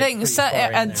 I think so.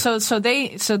 And so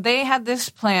they had this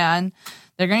plan.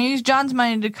 They're going to use John's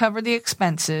money to cover the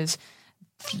expenses.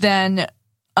 Then,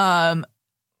 and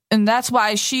that's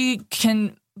why she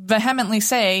can vehemently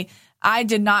say, I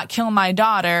did not kill my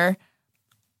daughter.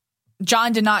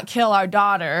 John did not kill our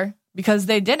daughter, because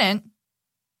they didn't.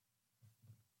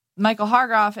 Michael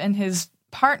Hargroff and his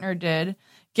partner did.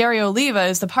 Gary Oliva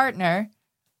is the partner,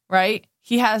 right?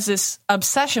 He has this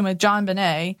obsession with John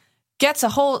Bonet, gets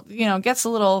a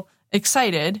little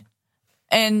excited,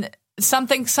 and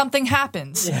something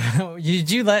happens. Yeah. Did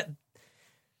you let...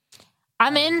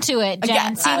 I'm into it, Jen.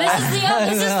 Yeah. See,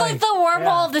 this is like the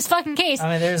wormhole of this fucking case.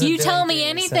 I mean, you tell me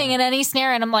anything in any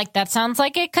snare, and I'm like, that sounds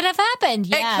like it could have happened.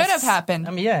 Yes. It could have happened.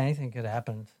 I mean, yeah, anything could have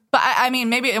happened. But I mean,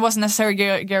 maybe it wasn't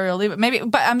necessarily Gary Oliva.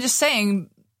 But I'm just saying,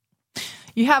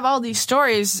 you have all these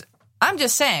stories. I'm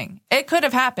just saying it could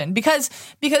have happened because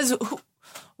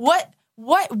what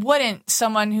wouldn't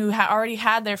someone who already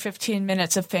had their 15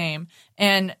 minutes of fame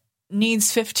and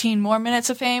needs 15 more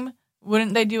minutes of fame,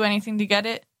 wouldn't they do anything to get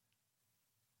it?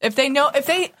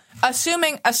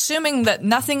 Assuming that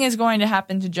nothing is going to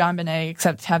happen to John Bonet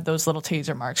except have those little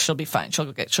taser marks, she'll be fine.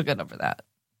 She'll get over that.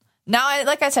 Now,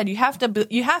 like I said, you have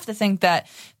to think that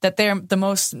they're the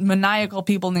most maniacal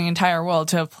people in the entire world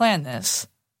to have planned this.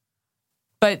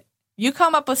 But you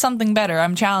come up with something better.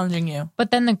 I'm challenging you.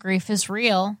 But then the grief is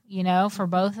real, for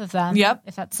both of them. Yep.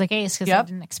 If that's the case, because I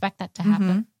didn't expect that to happen.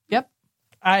 Mm-hmm. Yep.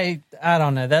 I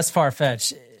don't know. That's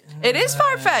far-fetched. It is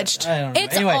far-fetched. I don't know.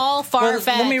 It's all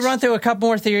far-fetched. Let me run through a couple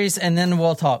more theories, and then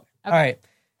we'll talk. Okay.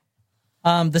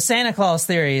 All right. The Santa Claus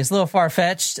theory is a little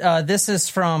far-fetched. This is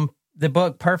from the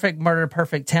book Perfect Murder,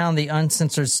 Perfect Town, The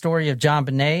Uncensored Story of John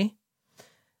Bonet.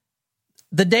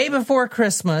 The day before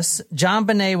Christmas, John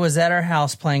Bonet was at our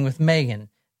house playing with Megan.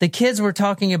 The kids were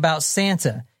talking about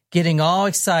Santa, getting all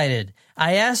excited.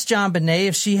 I asked John Bonet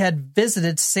if she had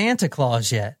visited Santa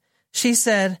Claus yet. She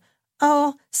said,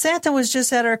 "Oh, Santa was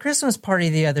just at our Christmas party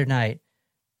the other night."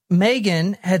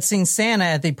 Megan had seen Santa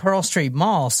at the Pearl Street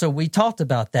Mall, so we talked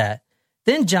about that.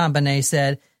 Then John Bonet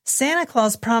said, "Santa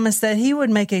Claus promised that he would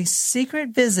make a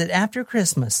secret visit after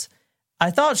Christmas."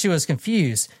 I thought she was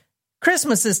confused.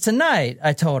 "Christmas is tonight,"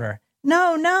 I told her.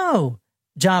 No,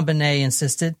 John Bonet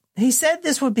insisted. "He said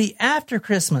this would be after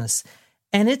Christmas,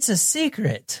 and it's a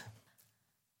secret."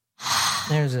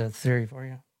 There's a theory for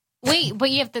you. Wait,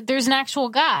 but there's an actual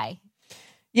guy.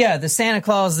 Yeah, the Santa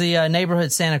Claus, the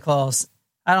neighborhood Santa Claus.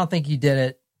 I don't think you did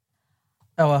it.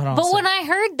 Oh, hold on. But when I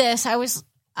heard this, I was...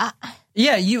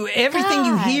 Yeah, everything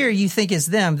you hear, you think is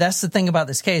them. That's the thing about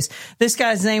this case. This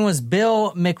guy's name was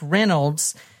Bill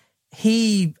McReynolds.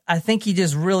 I think he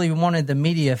just really wanted the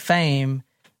media fame,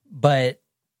 but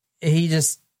he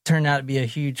just turned out to be a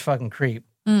huge fucking creep.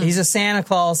 He's a Santa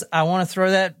Claus. I want to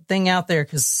throw that thing out there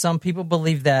because some people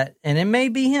believe that, and it may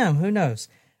be him. Who knows?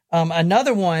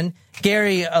 Another one,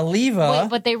 Gary Oliva. Wait,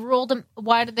 but they ruled him.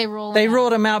 Why did they rule him out? They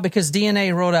ruled him out because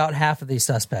DNA ruled out half of these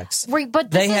suspects. Right,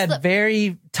 but they had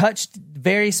very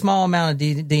small amount of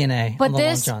DNA on the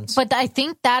Long Johns. But I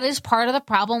think that is part of the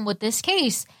problem with this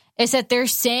case is that they're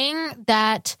saying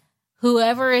that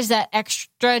whoever is that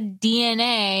extra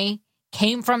DNA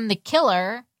came from the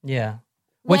killer. Yeah.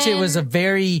 Which it was a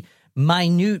very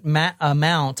minute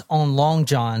amount on Long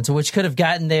John's, which could have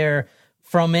gotten there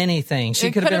from anything. She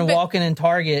could have been walking in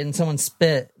Target and someone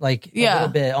spit a little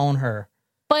bit on her.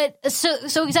 But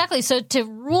so exactly. So to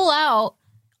rule out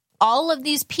all of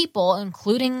these people,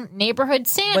 including neighborhood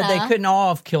Santa. But they couldn't all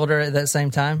have killed her at that same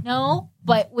time. No,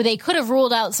 but they could have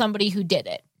ruled out somebody who did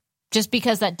it. Just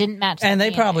because that didn't match. And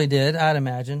they probably did, I'd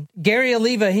imagine. Gary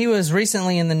Oliva, he was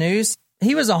recently in the news.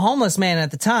 He was a homeless man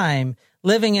at the time,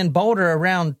 living in Boulder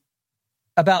around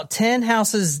about 10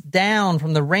 houses down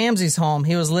from the Ramsey's home.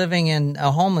 He was living in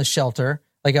a homeless shelter,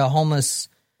 like a homeless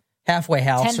halfway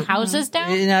house. 10 houses down?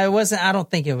 It wasn't, I don't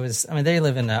think it was, they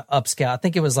live in an upscale. I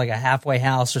think it was like a halfway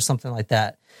house or something like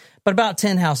that. But about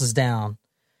 10 houses down.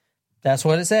 That's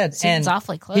what it said. Seems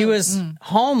awfully close. He was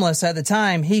homeless at the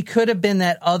time. He could have been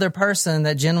that other person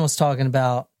that Jen was talking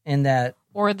about in that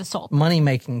or the soul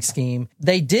money-making scheme.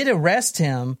 They did arrest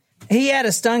him. He had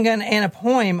a stun gun and a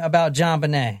poem about John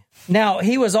Bonet. Now,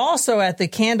 he was also at the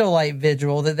candlelight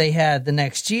vigil that they had the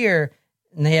next year,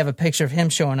 and they have a picture of him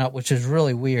showing up, which is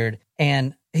really weird.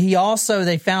 And he also,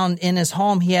 they found in his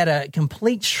home, he had a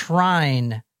complete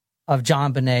shrine of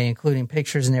John Bonet, including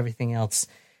pictures and everything else.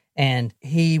 And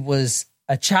he was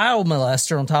a child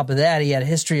molester on top of that. He had a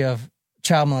history of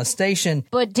child molestation.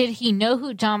 But did he know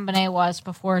who JonBenet was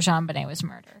before JonBenet was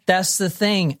murdered? That's the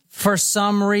thing. For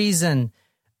some reason,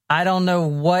 I don't know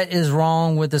what is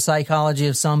wrong with the psychology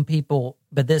of some people,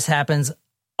 but this happens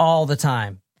all the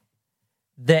time.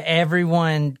 That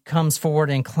everyone comes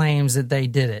forward and claims that they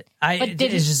did it.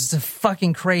 It's just the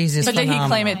fucking craziest But did he phenomenon.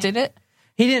 claim it did it?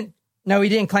 He didn't. No, he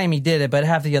didn't claim he did it, but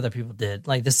half the other people did.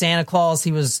 Like the Santa Claus,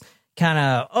 he was kind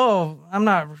of, I'm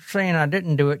not saying I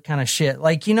didn't do it kind of shit.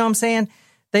 Like, you know what I'm saying?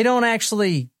 They don't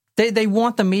actually, they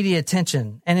want the media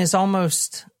attention. And it's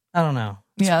almost, I don't know.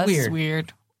 It's That's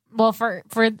weird. Well, for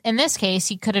in this case,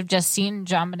 he could have just seen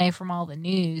JonBenet from all the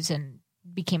news and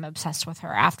became obsessed with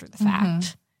her after the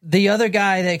fact. The other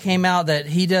guy that came out that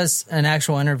he does an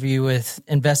actual interview with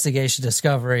Investigation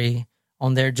Discovery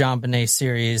on their JonBenet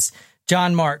series,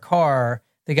 John Mark Carr,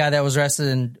 the guy that was arrested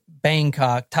in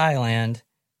Bangkok, Thailand,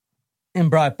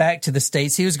 and brought back to the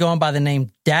States. He was going by the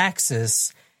name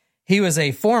Daxus. He was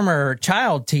a former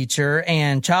child teacher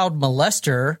and child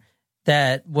molester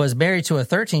that was married to a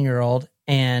 13-year-old.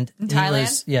 And in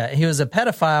Thailand? He was a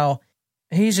pedophile.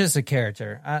 He's just a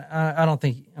character. I don't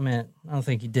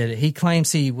think he did it. He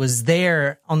claims he was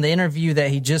there on the interview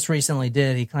that he just recently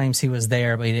did. He claims he was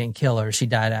there, but he didn't kill her. She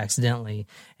died accidentally,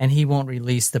 and he won't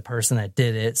release the person that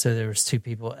did it. So there was two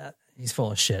people. He's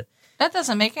full of shit. That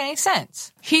doesn't make any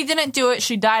sense. He didn't do it.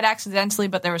 She died accidentally,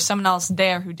 but there was someone else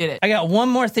there who did it. I got one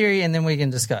more theory, and then we can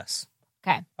discuss.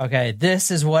 Okay,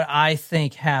 this is what I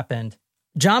think happened.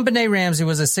 JonBenet Ramsey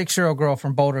was a 6-year-old girl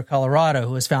from Boulder, Colorado,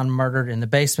 who was found murdered in the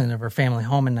basement of her family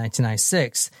home in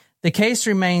 1996. The case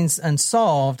remains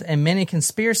unsolved, and many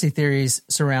conspiracy theories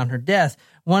surround her death.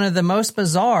 One of the most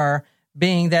bizarre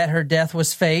being that her death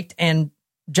was faked, and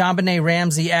JonBenet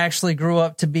Ramsey actually grew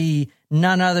up to be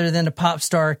none other than a pop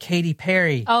star, Katy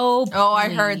Perry. Oh, I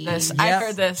heard this. Yep. I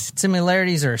heard this.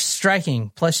 Similarities are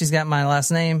striking. Plus, she's got my last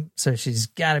name, so she's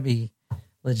got to be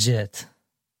legit.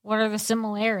 What are the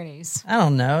similarities? I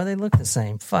don't know. They look the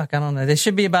same. Fuck, I don't know. They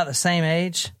should be about the same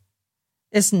age.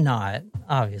 It's not,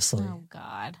 obviously. Oh,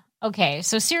 God. Okay,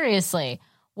 so seriously,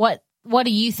 what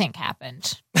do you think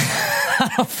happened?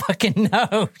 I don't fucking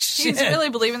know. She's Shit.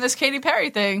 really believing this Katy Perry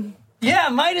thing. Yeah,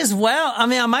 might as well. I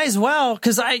might as well,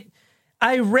 because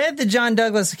I read the John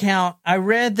Douglas account. I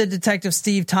read the Detective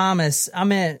Steve Thomas.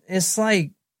 It's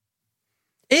like,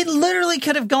 it literally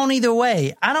could have gone either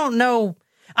way. I don't know.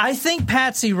 I think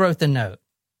Patsy wrote the note.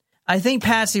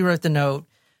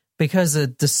 Because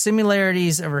the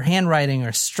similarities of her handwriting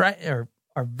are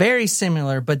very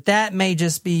similar, but that may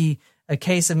just be a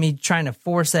case of me trying to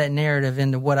force that narrative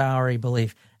into what I already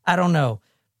believe. I don't know.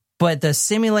 But the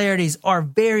similarities are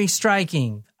very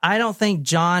striking. I don't think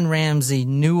John Ramsey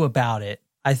knew about it.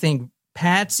 I think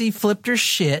Patsy flipped her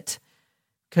shit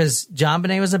because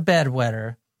JonBenet was a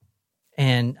bedwetter.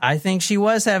 And I think she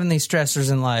was having these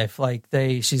stressors in life. Like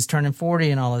she's turning 40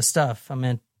 and all this stuff.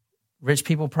 Rich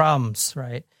people problems,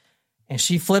 right? And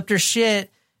she flipped her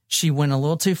shit. She went a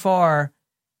little too far.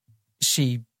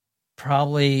 She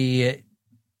probably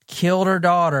killed her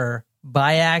daughter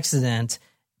by accident.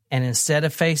 And instead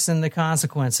of facing the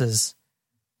consequences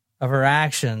of her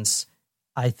actions,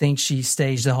 I think she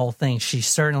staged the whole thing. She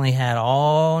certainly had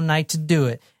all night to do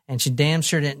it. And she damn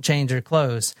sure didn't change her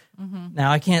clothes. Mm-hmm.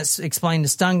 Now, I can't explain the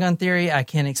stun gun theory. I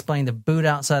can't explain the boot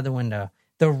outside the window.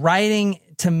 The writing,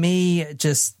 to me, it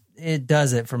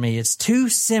does it for me. It's too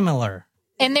similar.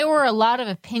 And there were a lot of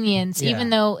opinions, Yeah. even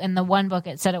though in the one book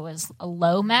it said it was a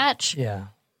low match. Yeah.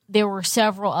 There were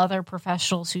several other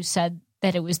professionals who said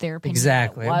that it was their opinion.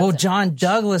 Exactly. That it Well, wasn't. John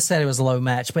Douglas said it was a low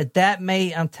match, but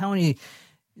I'm telling you,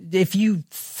 if you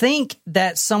think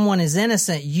that someone is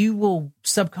innocent, you will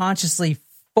subconsciously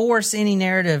force any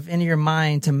narrative into your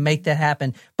mind to make that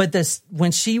happen. But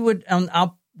when she would,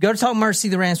 I'll go to talk Mercy,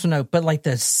 the ransom note, but like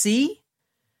the C,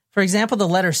 for example, the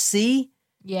letter C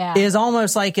is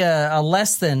almost like a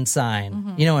less than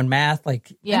sign, in math, like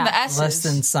And the S's. less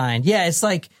than sign. Yeah. It's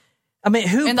like, who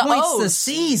And the points the O's.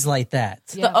 C's like that?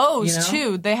 The O's,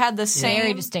 too. They had the same.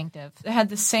 Very distinctive. They had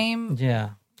the same.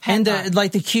 Yeah. And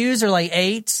the Q's are like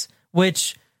 8s,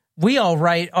 which we all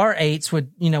write our 8s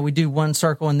with, we do one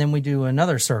circle and then we do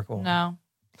another circle. No.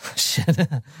 Shit.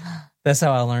 That's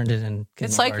how I learned it in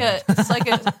It's like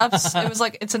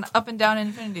it's an up and down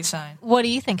infinity sign. What do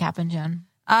you think happened, Jen?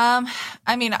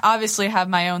 Obviously I have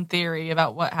my own theory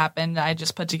about what happened. I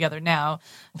just put together now.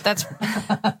 That's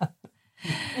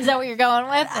Is that what you're going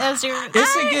with? It's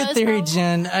a good theory,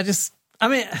 Jen. Who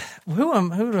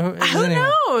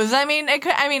knows?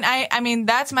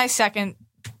 That's my second.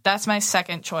 That's my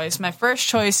second choice. My first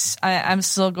choice, I'm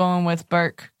still going with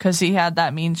Burke because he had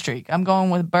that mean streak. I'm going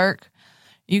with Burke.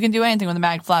 You can do anything with a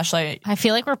mag flashlight. I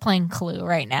feel like we're playing Clue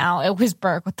right now. It was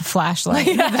Burke with the flashlight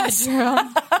in the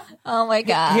bedroom. Oh my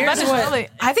god! Here's what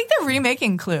I think they're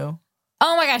remaking Clue.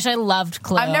 Oh my gosh, I loved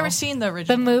Clue. I've never seen the The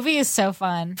original. movie is so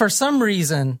fun. for some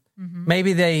reason,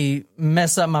 maybe they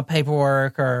mess up my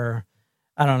paperwork or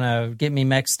I don't know, get me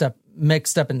mixed up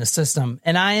in the system,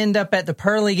 and I end up at the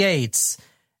pearly gates,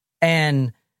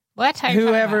 and What? How are you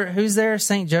talking about? who's there,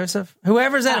 St. Joseph,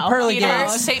 whoever's at Oh, a pearly Peter.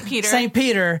 gates, St.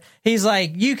 Peter. He's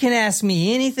like, you can ask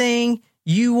me anything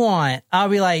you want. I'll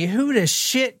be like, who the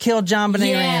shit killed John Benet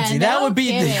Yeah, Ramsey? That no would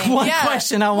be the kidding. one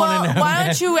question I want to know. Why man.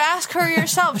 don't you ask her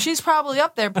yourself? She's probably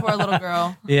up there, poor little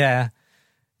girl. Yeah.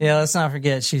 Let's not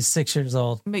forget she's 6 years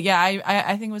old. But yeah,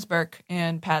 I think it was Burke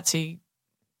and Patsy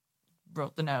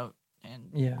wrote the note.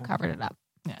 And Yeah. Covered it up.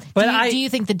 yeah. But do you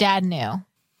think the dad knew?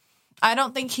 I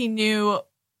don't think he knew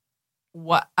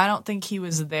I don't think he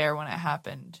was there when it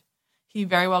happened. He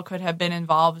very well could have been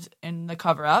involved in the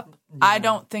cover up. Yeah. I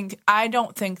don't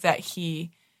think that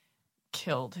he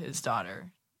killed his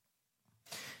daughter.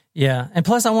 Yeah. And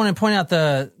plus I want to point out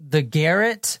the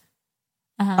Garrett.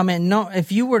 I mean, no,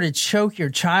 if you were to choke your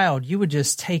child, you would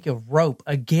just take a rope.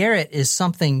 A Garrett is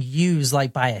something used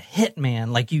like by a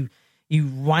hitman. Like you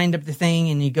wind up the thing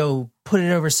and you go put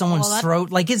it over someone's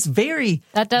throat. Like it's very...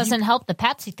 That doesn't help the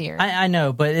Patsy theory. I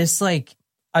know, but it's like...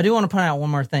 I do want to point out one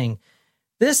more thing.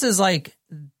 This is like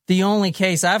the only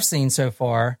case I've seen so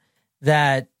far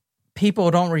that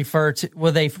people don't refer to...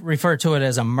 Well, they refer to it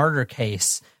as a murder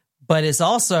case. But it's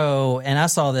also... And I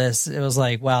saw this. It was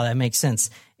like, wow, that makes sense.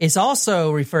 It's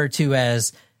also referred to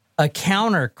as a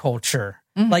counterculture.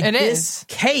 Like it this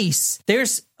case,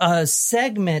 there's a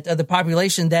segment of the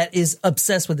population that is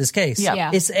obsessed with this case. Yeah.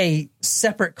 Yeah. It's a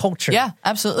separate culture. Yeah,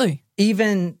 absolutely.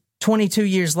 Even 22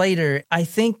 years later, I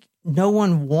think no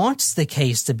one wants the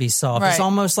case to be solved. It's Right.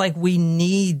 almost like we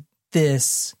need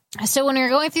this. So when we were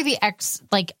going through the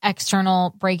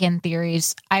external break-in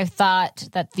theories, I thought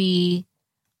that the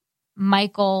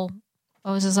Michael,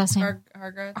 what was his last name?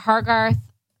 Hargarth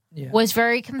was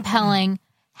very compelling.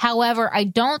 However, I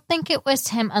don't think it was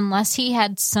him unless he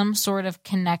had some sort of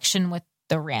connection with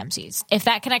the Ramseys. If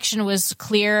that connection was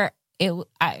clear, it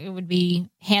would be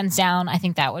hands down. I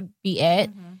think that would be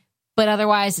it. But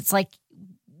otherwise, it's like,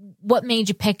 what made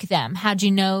you pick them? How'd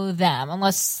you know them?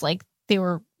 Unless like they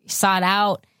were sought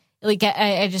out. Like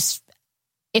I just,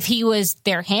 if he was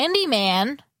their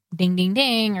handyman, ding, ding,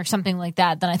 ding, or something like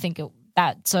that, then I think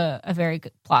that's a very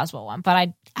good, plausible one.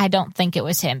 But I don't think it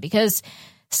was him because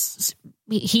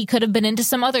he could have been into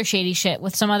some other shady shit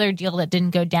with some other deal that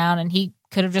didn't go down, and he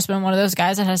could have just been one of those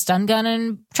guys that has a stun gun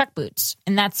and truck boots,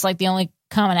 and that's like the only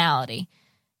commonality,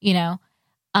 you know.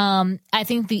 I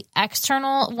think the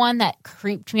external one that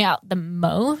creeped me out the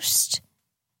most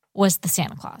was the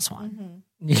Santa Claus one.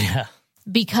 Yeah.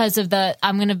 Because of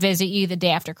I'm going to visit you the day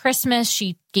after Christmas.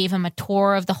 She gave him a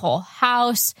tour of the whole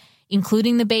house,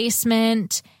 including the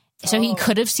basement. So he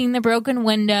could have seen the broken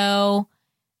window.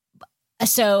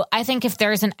 So I think if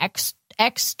there's an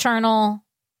external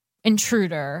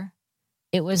intruder,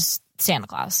 it was Santa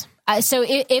Claus. So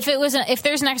if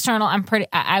there's an external,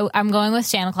 I'm going with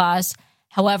Santa Claus.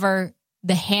 However,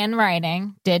 the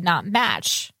handwriting did not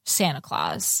match Santa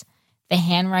Claus. The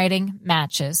handwriting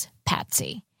matches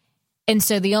Patsy. And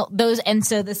so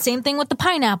the same thing with the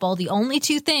pineapple. The only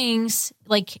two things,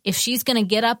 like if she's going to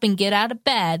get up and get out of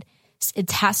bed, it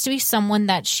has to be someone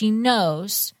that she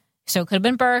knows. So it could have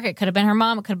been Burke, it could have been her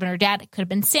mom, it could have been her dad, it could have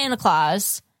been Santa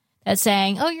Claus that's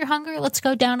saying, "Oh, you're hungry? Let's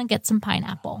go down and get some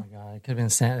pineapple." Oh my God, it could have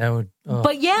been Santa. That would. Oh.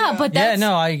 But that's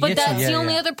the the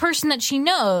only other person that she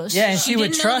knows. Yeah, and she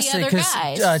would didn't know trust the it other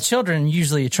guys. because children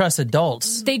usually trust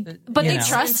adults. They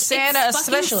trust Santa, it's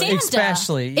fucking especially.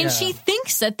 Especially, yeah. And she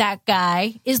thinks that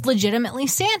guy is legitimately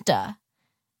Santa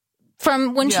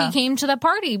from when she came to the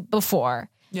party before.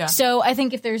 Yeah. So I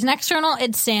think if there's an external,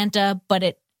 it's Santa,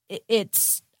 but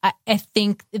it's I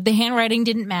think the handwriting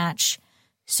didn't match,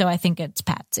 so I think it's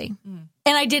Patsy. And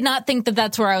I did not think that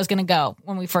that's where I was going to go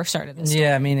when we first started this.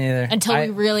 Yeah, me neither. Until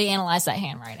we really analyzed that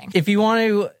handwriting. If you want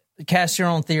to cast your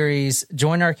own theories,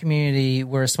 join our community.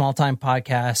 We're a small-time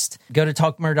podcast. Go to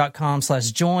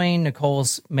talkmurder.com/join.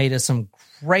 Nicole's made us some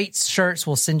great shirts.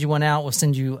 We'll send you one out. We'll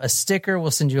send you a sticker. We'll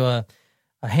send you a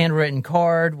handwritten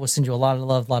card. We'll send you a lot of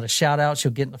love, a lot of shout-outs.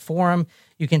 You'll get in the forum.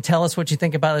 You can tell us what you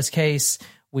think about this case.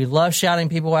 We love shouting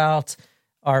people out.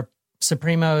 Our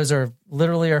Supremos are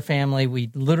literally our family.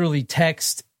 We literally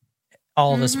text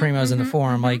all of the Supremos in the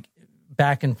forum, like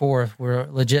back and forth. We're a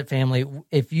legit family.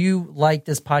 If you like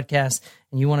this podcast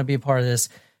and you want to be a part of this,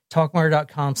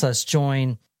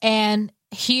 talkmurder.com/join. And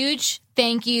huge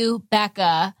thank you,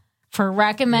 Becca, for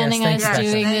recommending Yes, us thank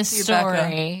you, doing Becca. this Thank you, Becca.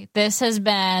 story. This has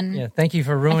been, Yeah, thank you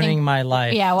for ruining my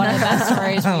life. one of the best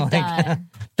stories we've Like, done.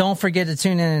 Don't forget to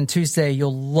tune in on Tuesday.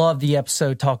 You'll love the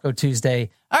episode Taco Tuesday.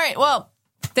 All right. Well,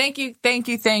 thank you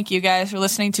guys for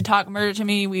listening to Talk Murder to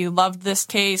Me. We loved this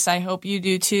case. I hope you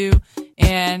do too.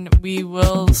 And we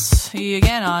will see you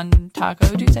again on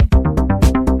Taco Tuesday.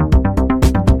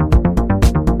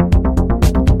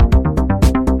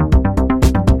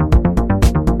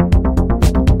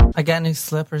 I got new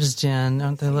slippers, Jen.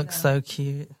 Don't they look so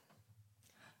cute?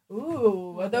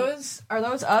 Ooh, are those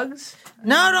Uggs?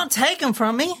 No, don't take them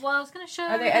from me. Well, I was going to show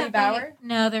Are they you Eddie that Bauer?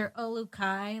 No, they're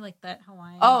Olukai, like that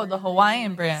Hawaiian. Oh, the brand.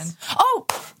 Hawaiian brand. Oh,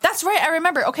 that's right. I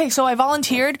remember. Okay, so I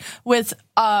volunteered with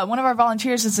one of our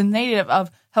volunteers is a native of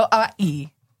Hawaii,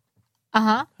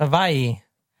 Hawaii.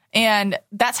 and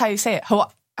that's how you say it.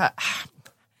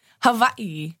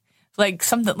 Hawaii, like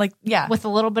something like With a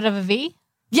little bit of a V?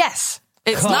 yes.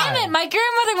 It's God. not. Damn it, my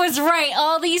grandmother was right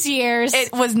all these years.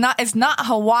 It was not. It's not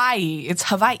Hawaii. It's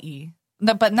Hawaii.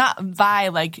 No, but not Vi.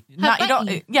 Like not. You don't.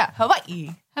 Hawaii. Yeah,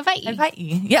 Hawaii. Hawaii.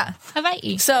 Hawaii. Yeah.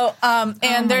 Hawaii. So and Oh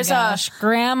my there's gosh.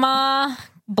 Grandma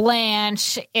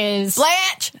Blanche is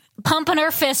Blanche. pumping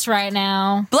her fist right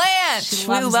now. Blanche. She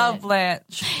We loves love it.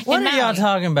 Blanche. What And are y'all Maui.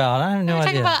 talking about? I have no We're talking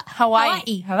idea. about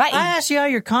Hawaii. Hawaii. I asked you how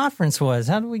your conference was.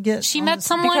 How did we get? She met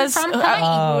someone Because from I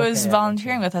Hawaii. was okay.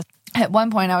 volunteering with us. At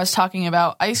one point, I was talking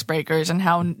about icebreakers and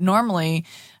how normally,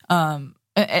 I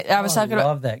was talking I about.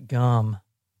 love that gum.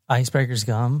 Icebreakers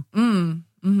gum.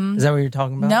 Is that what you're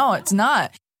talking about? No, it's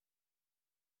not.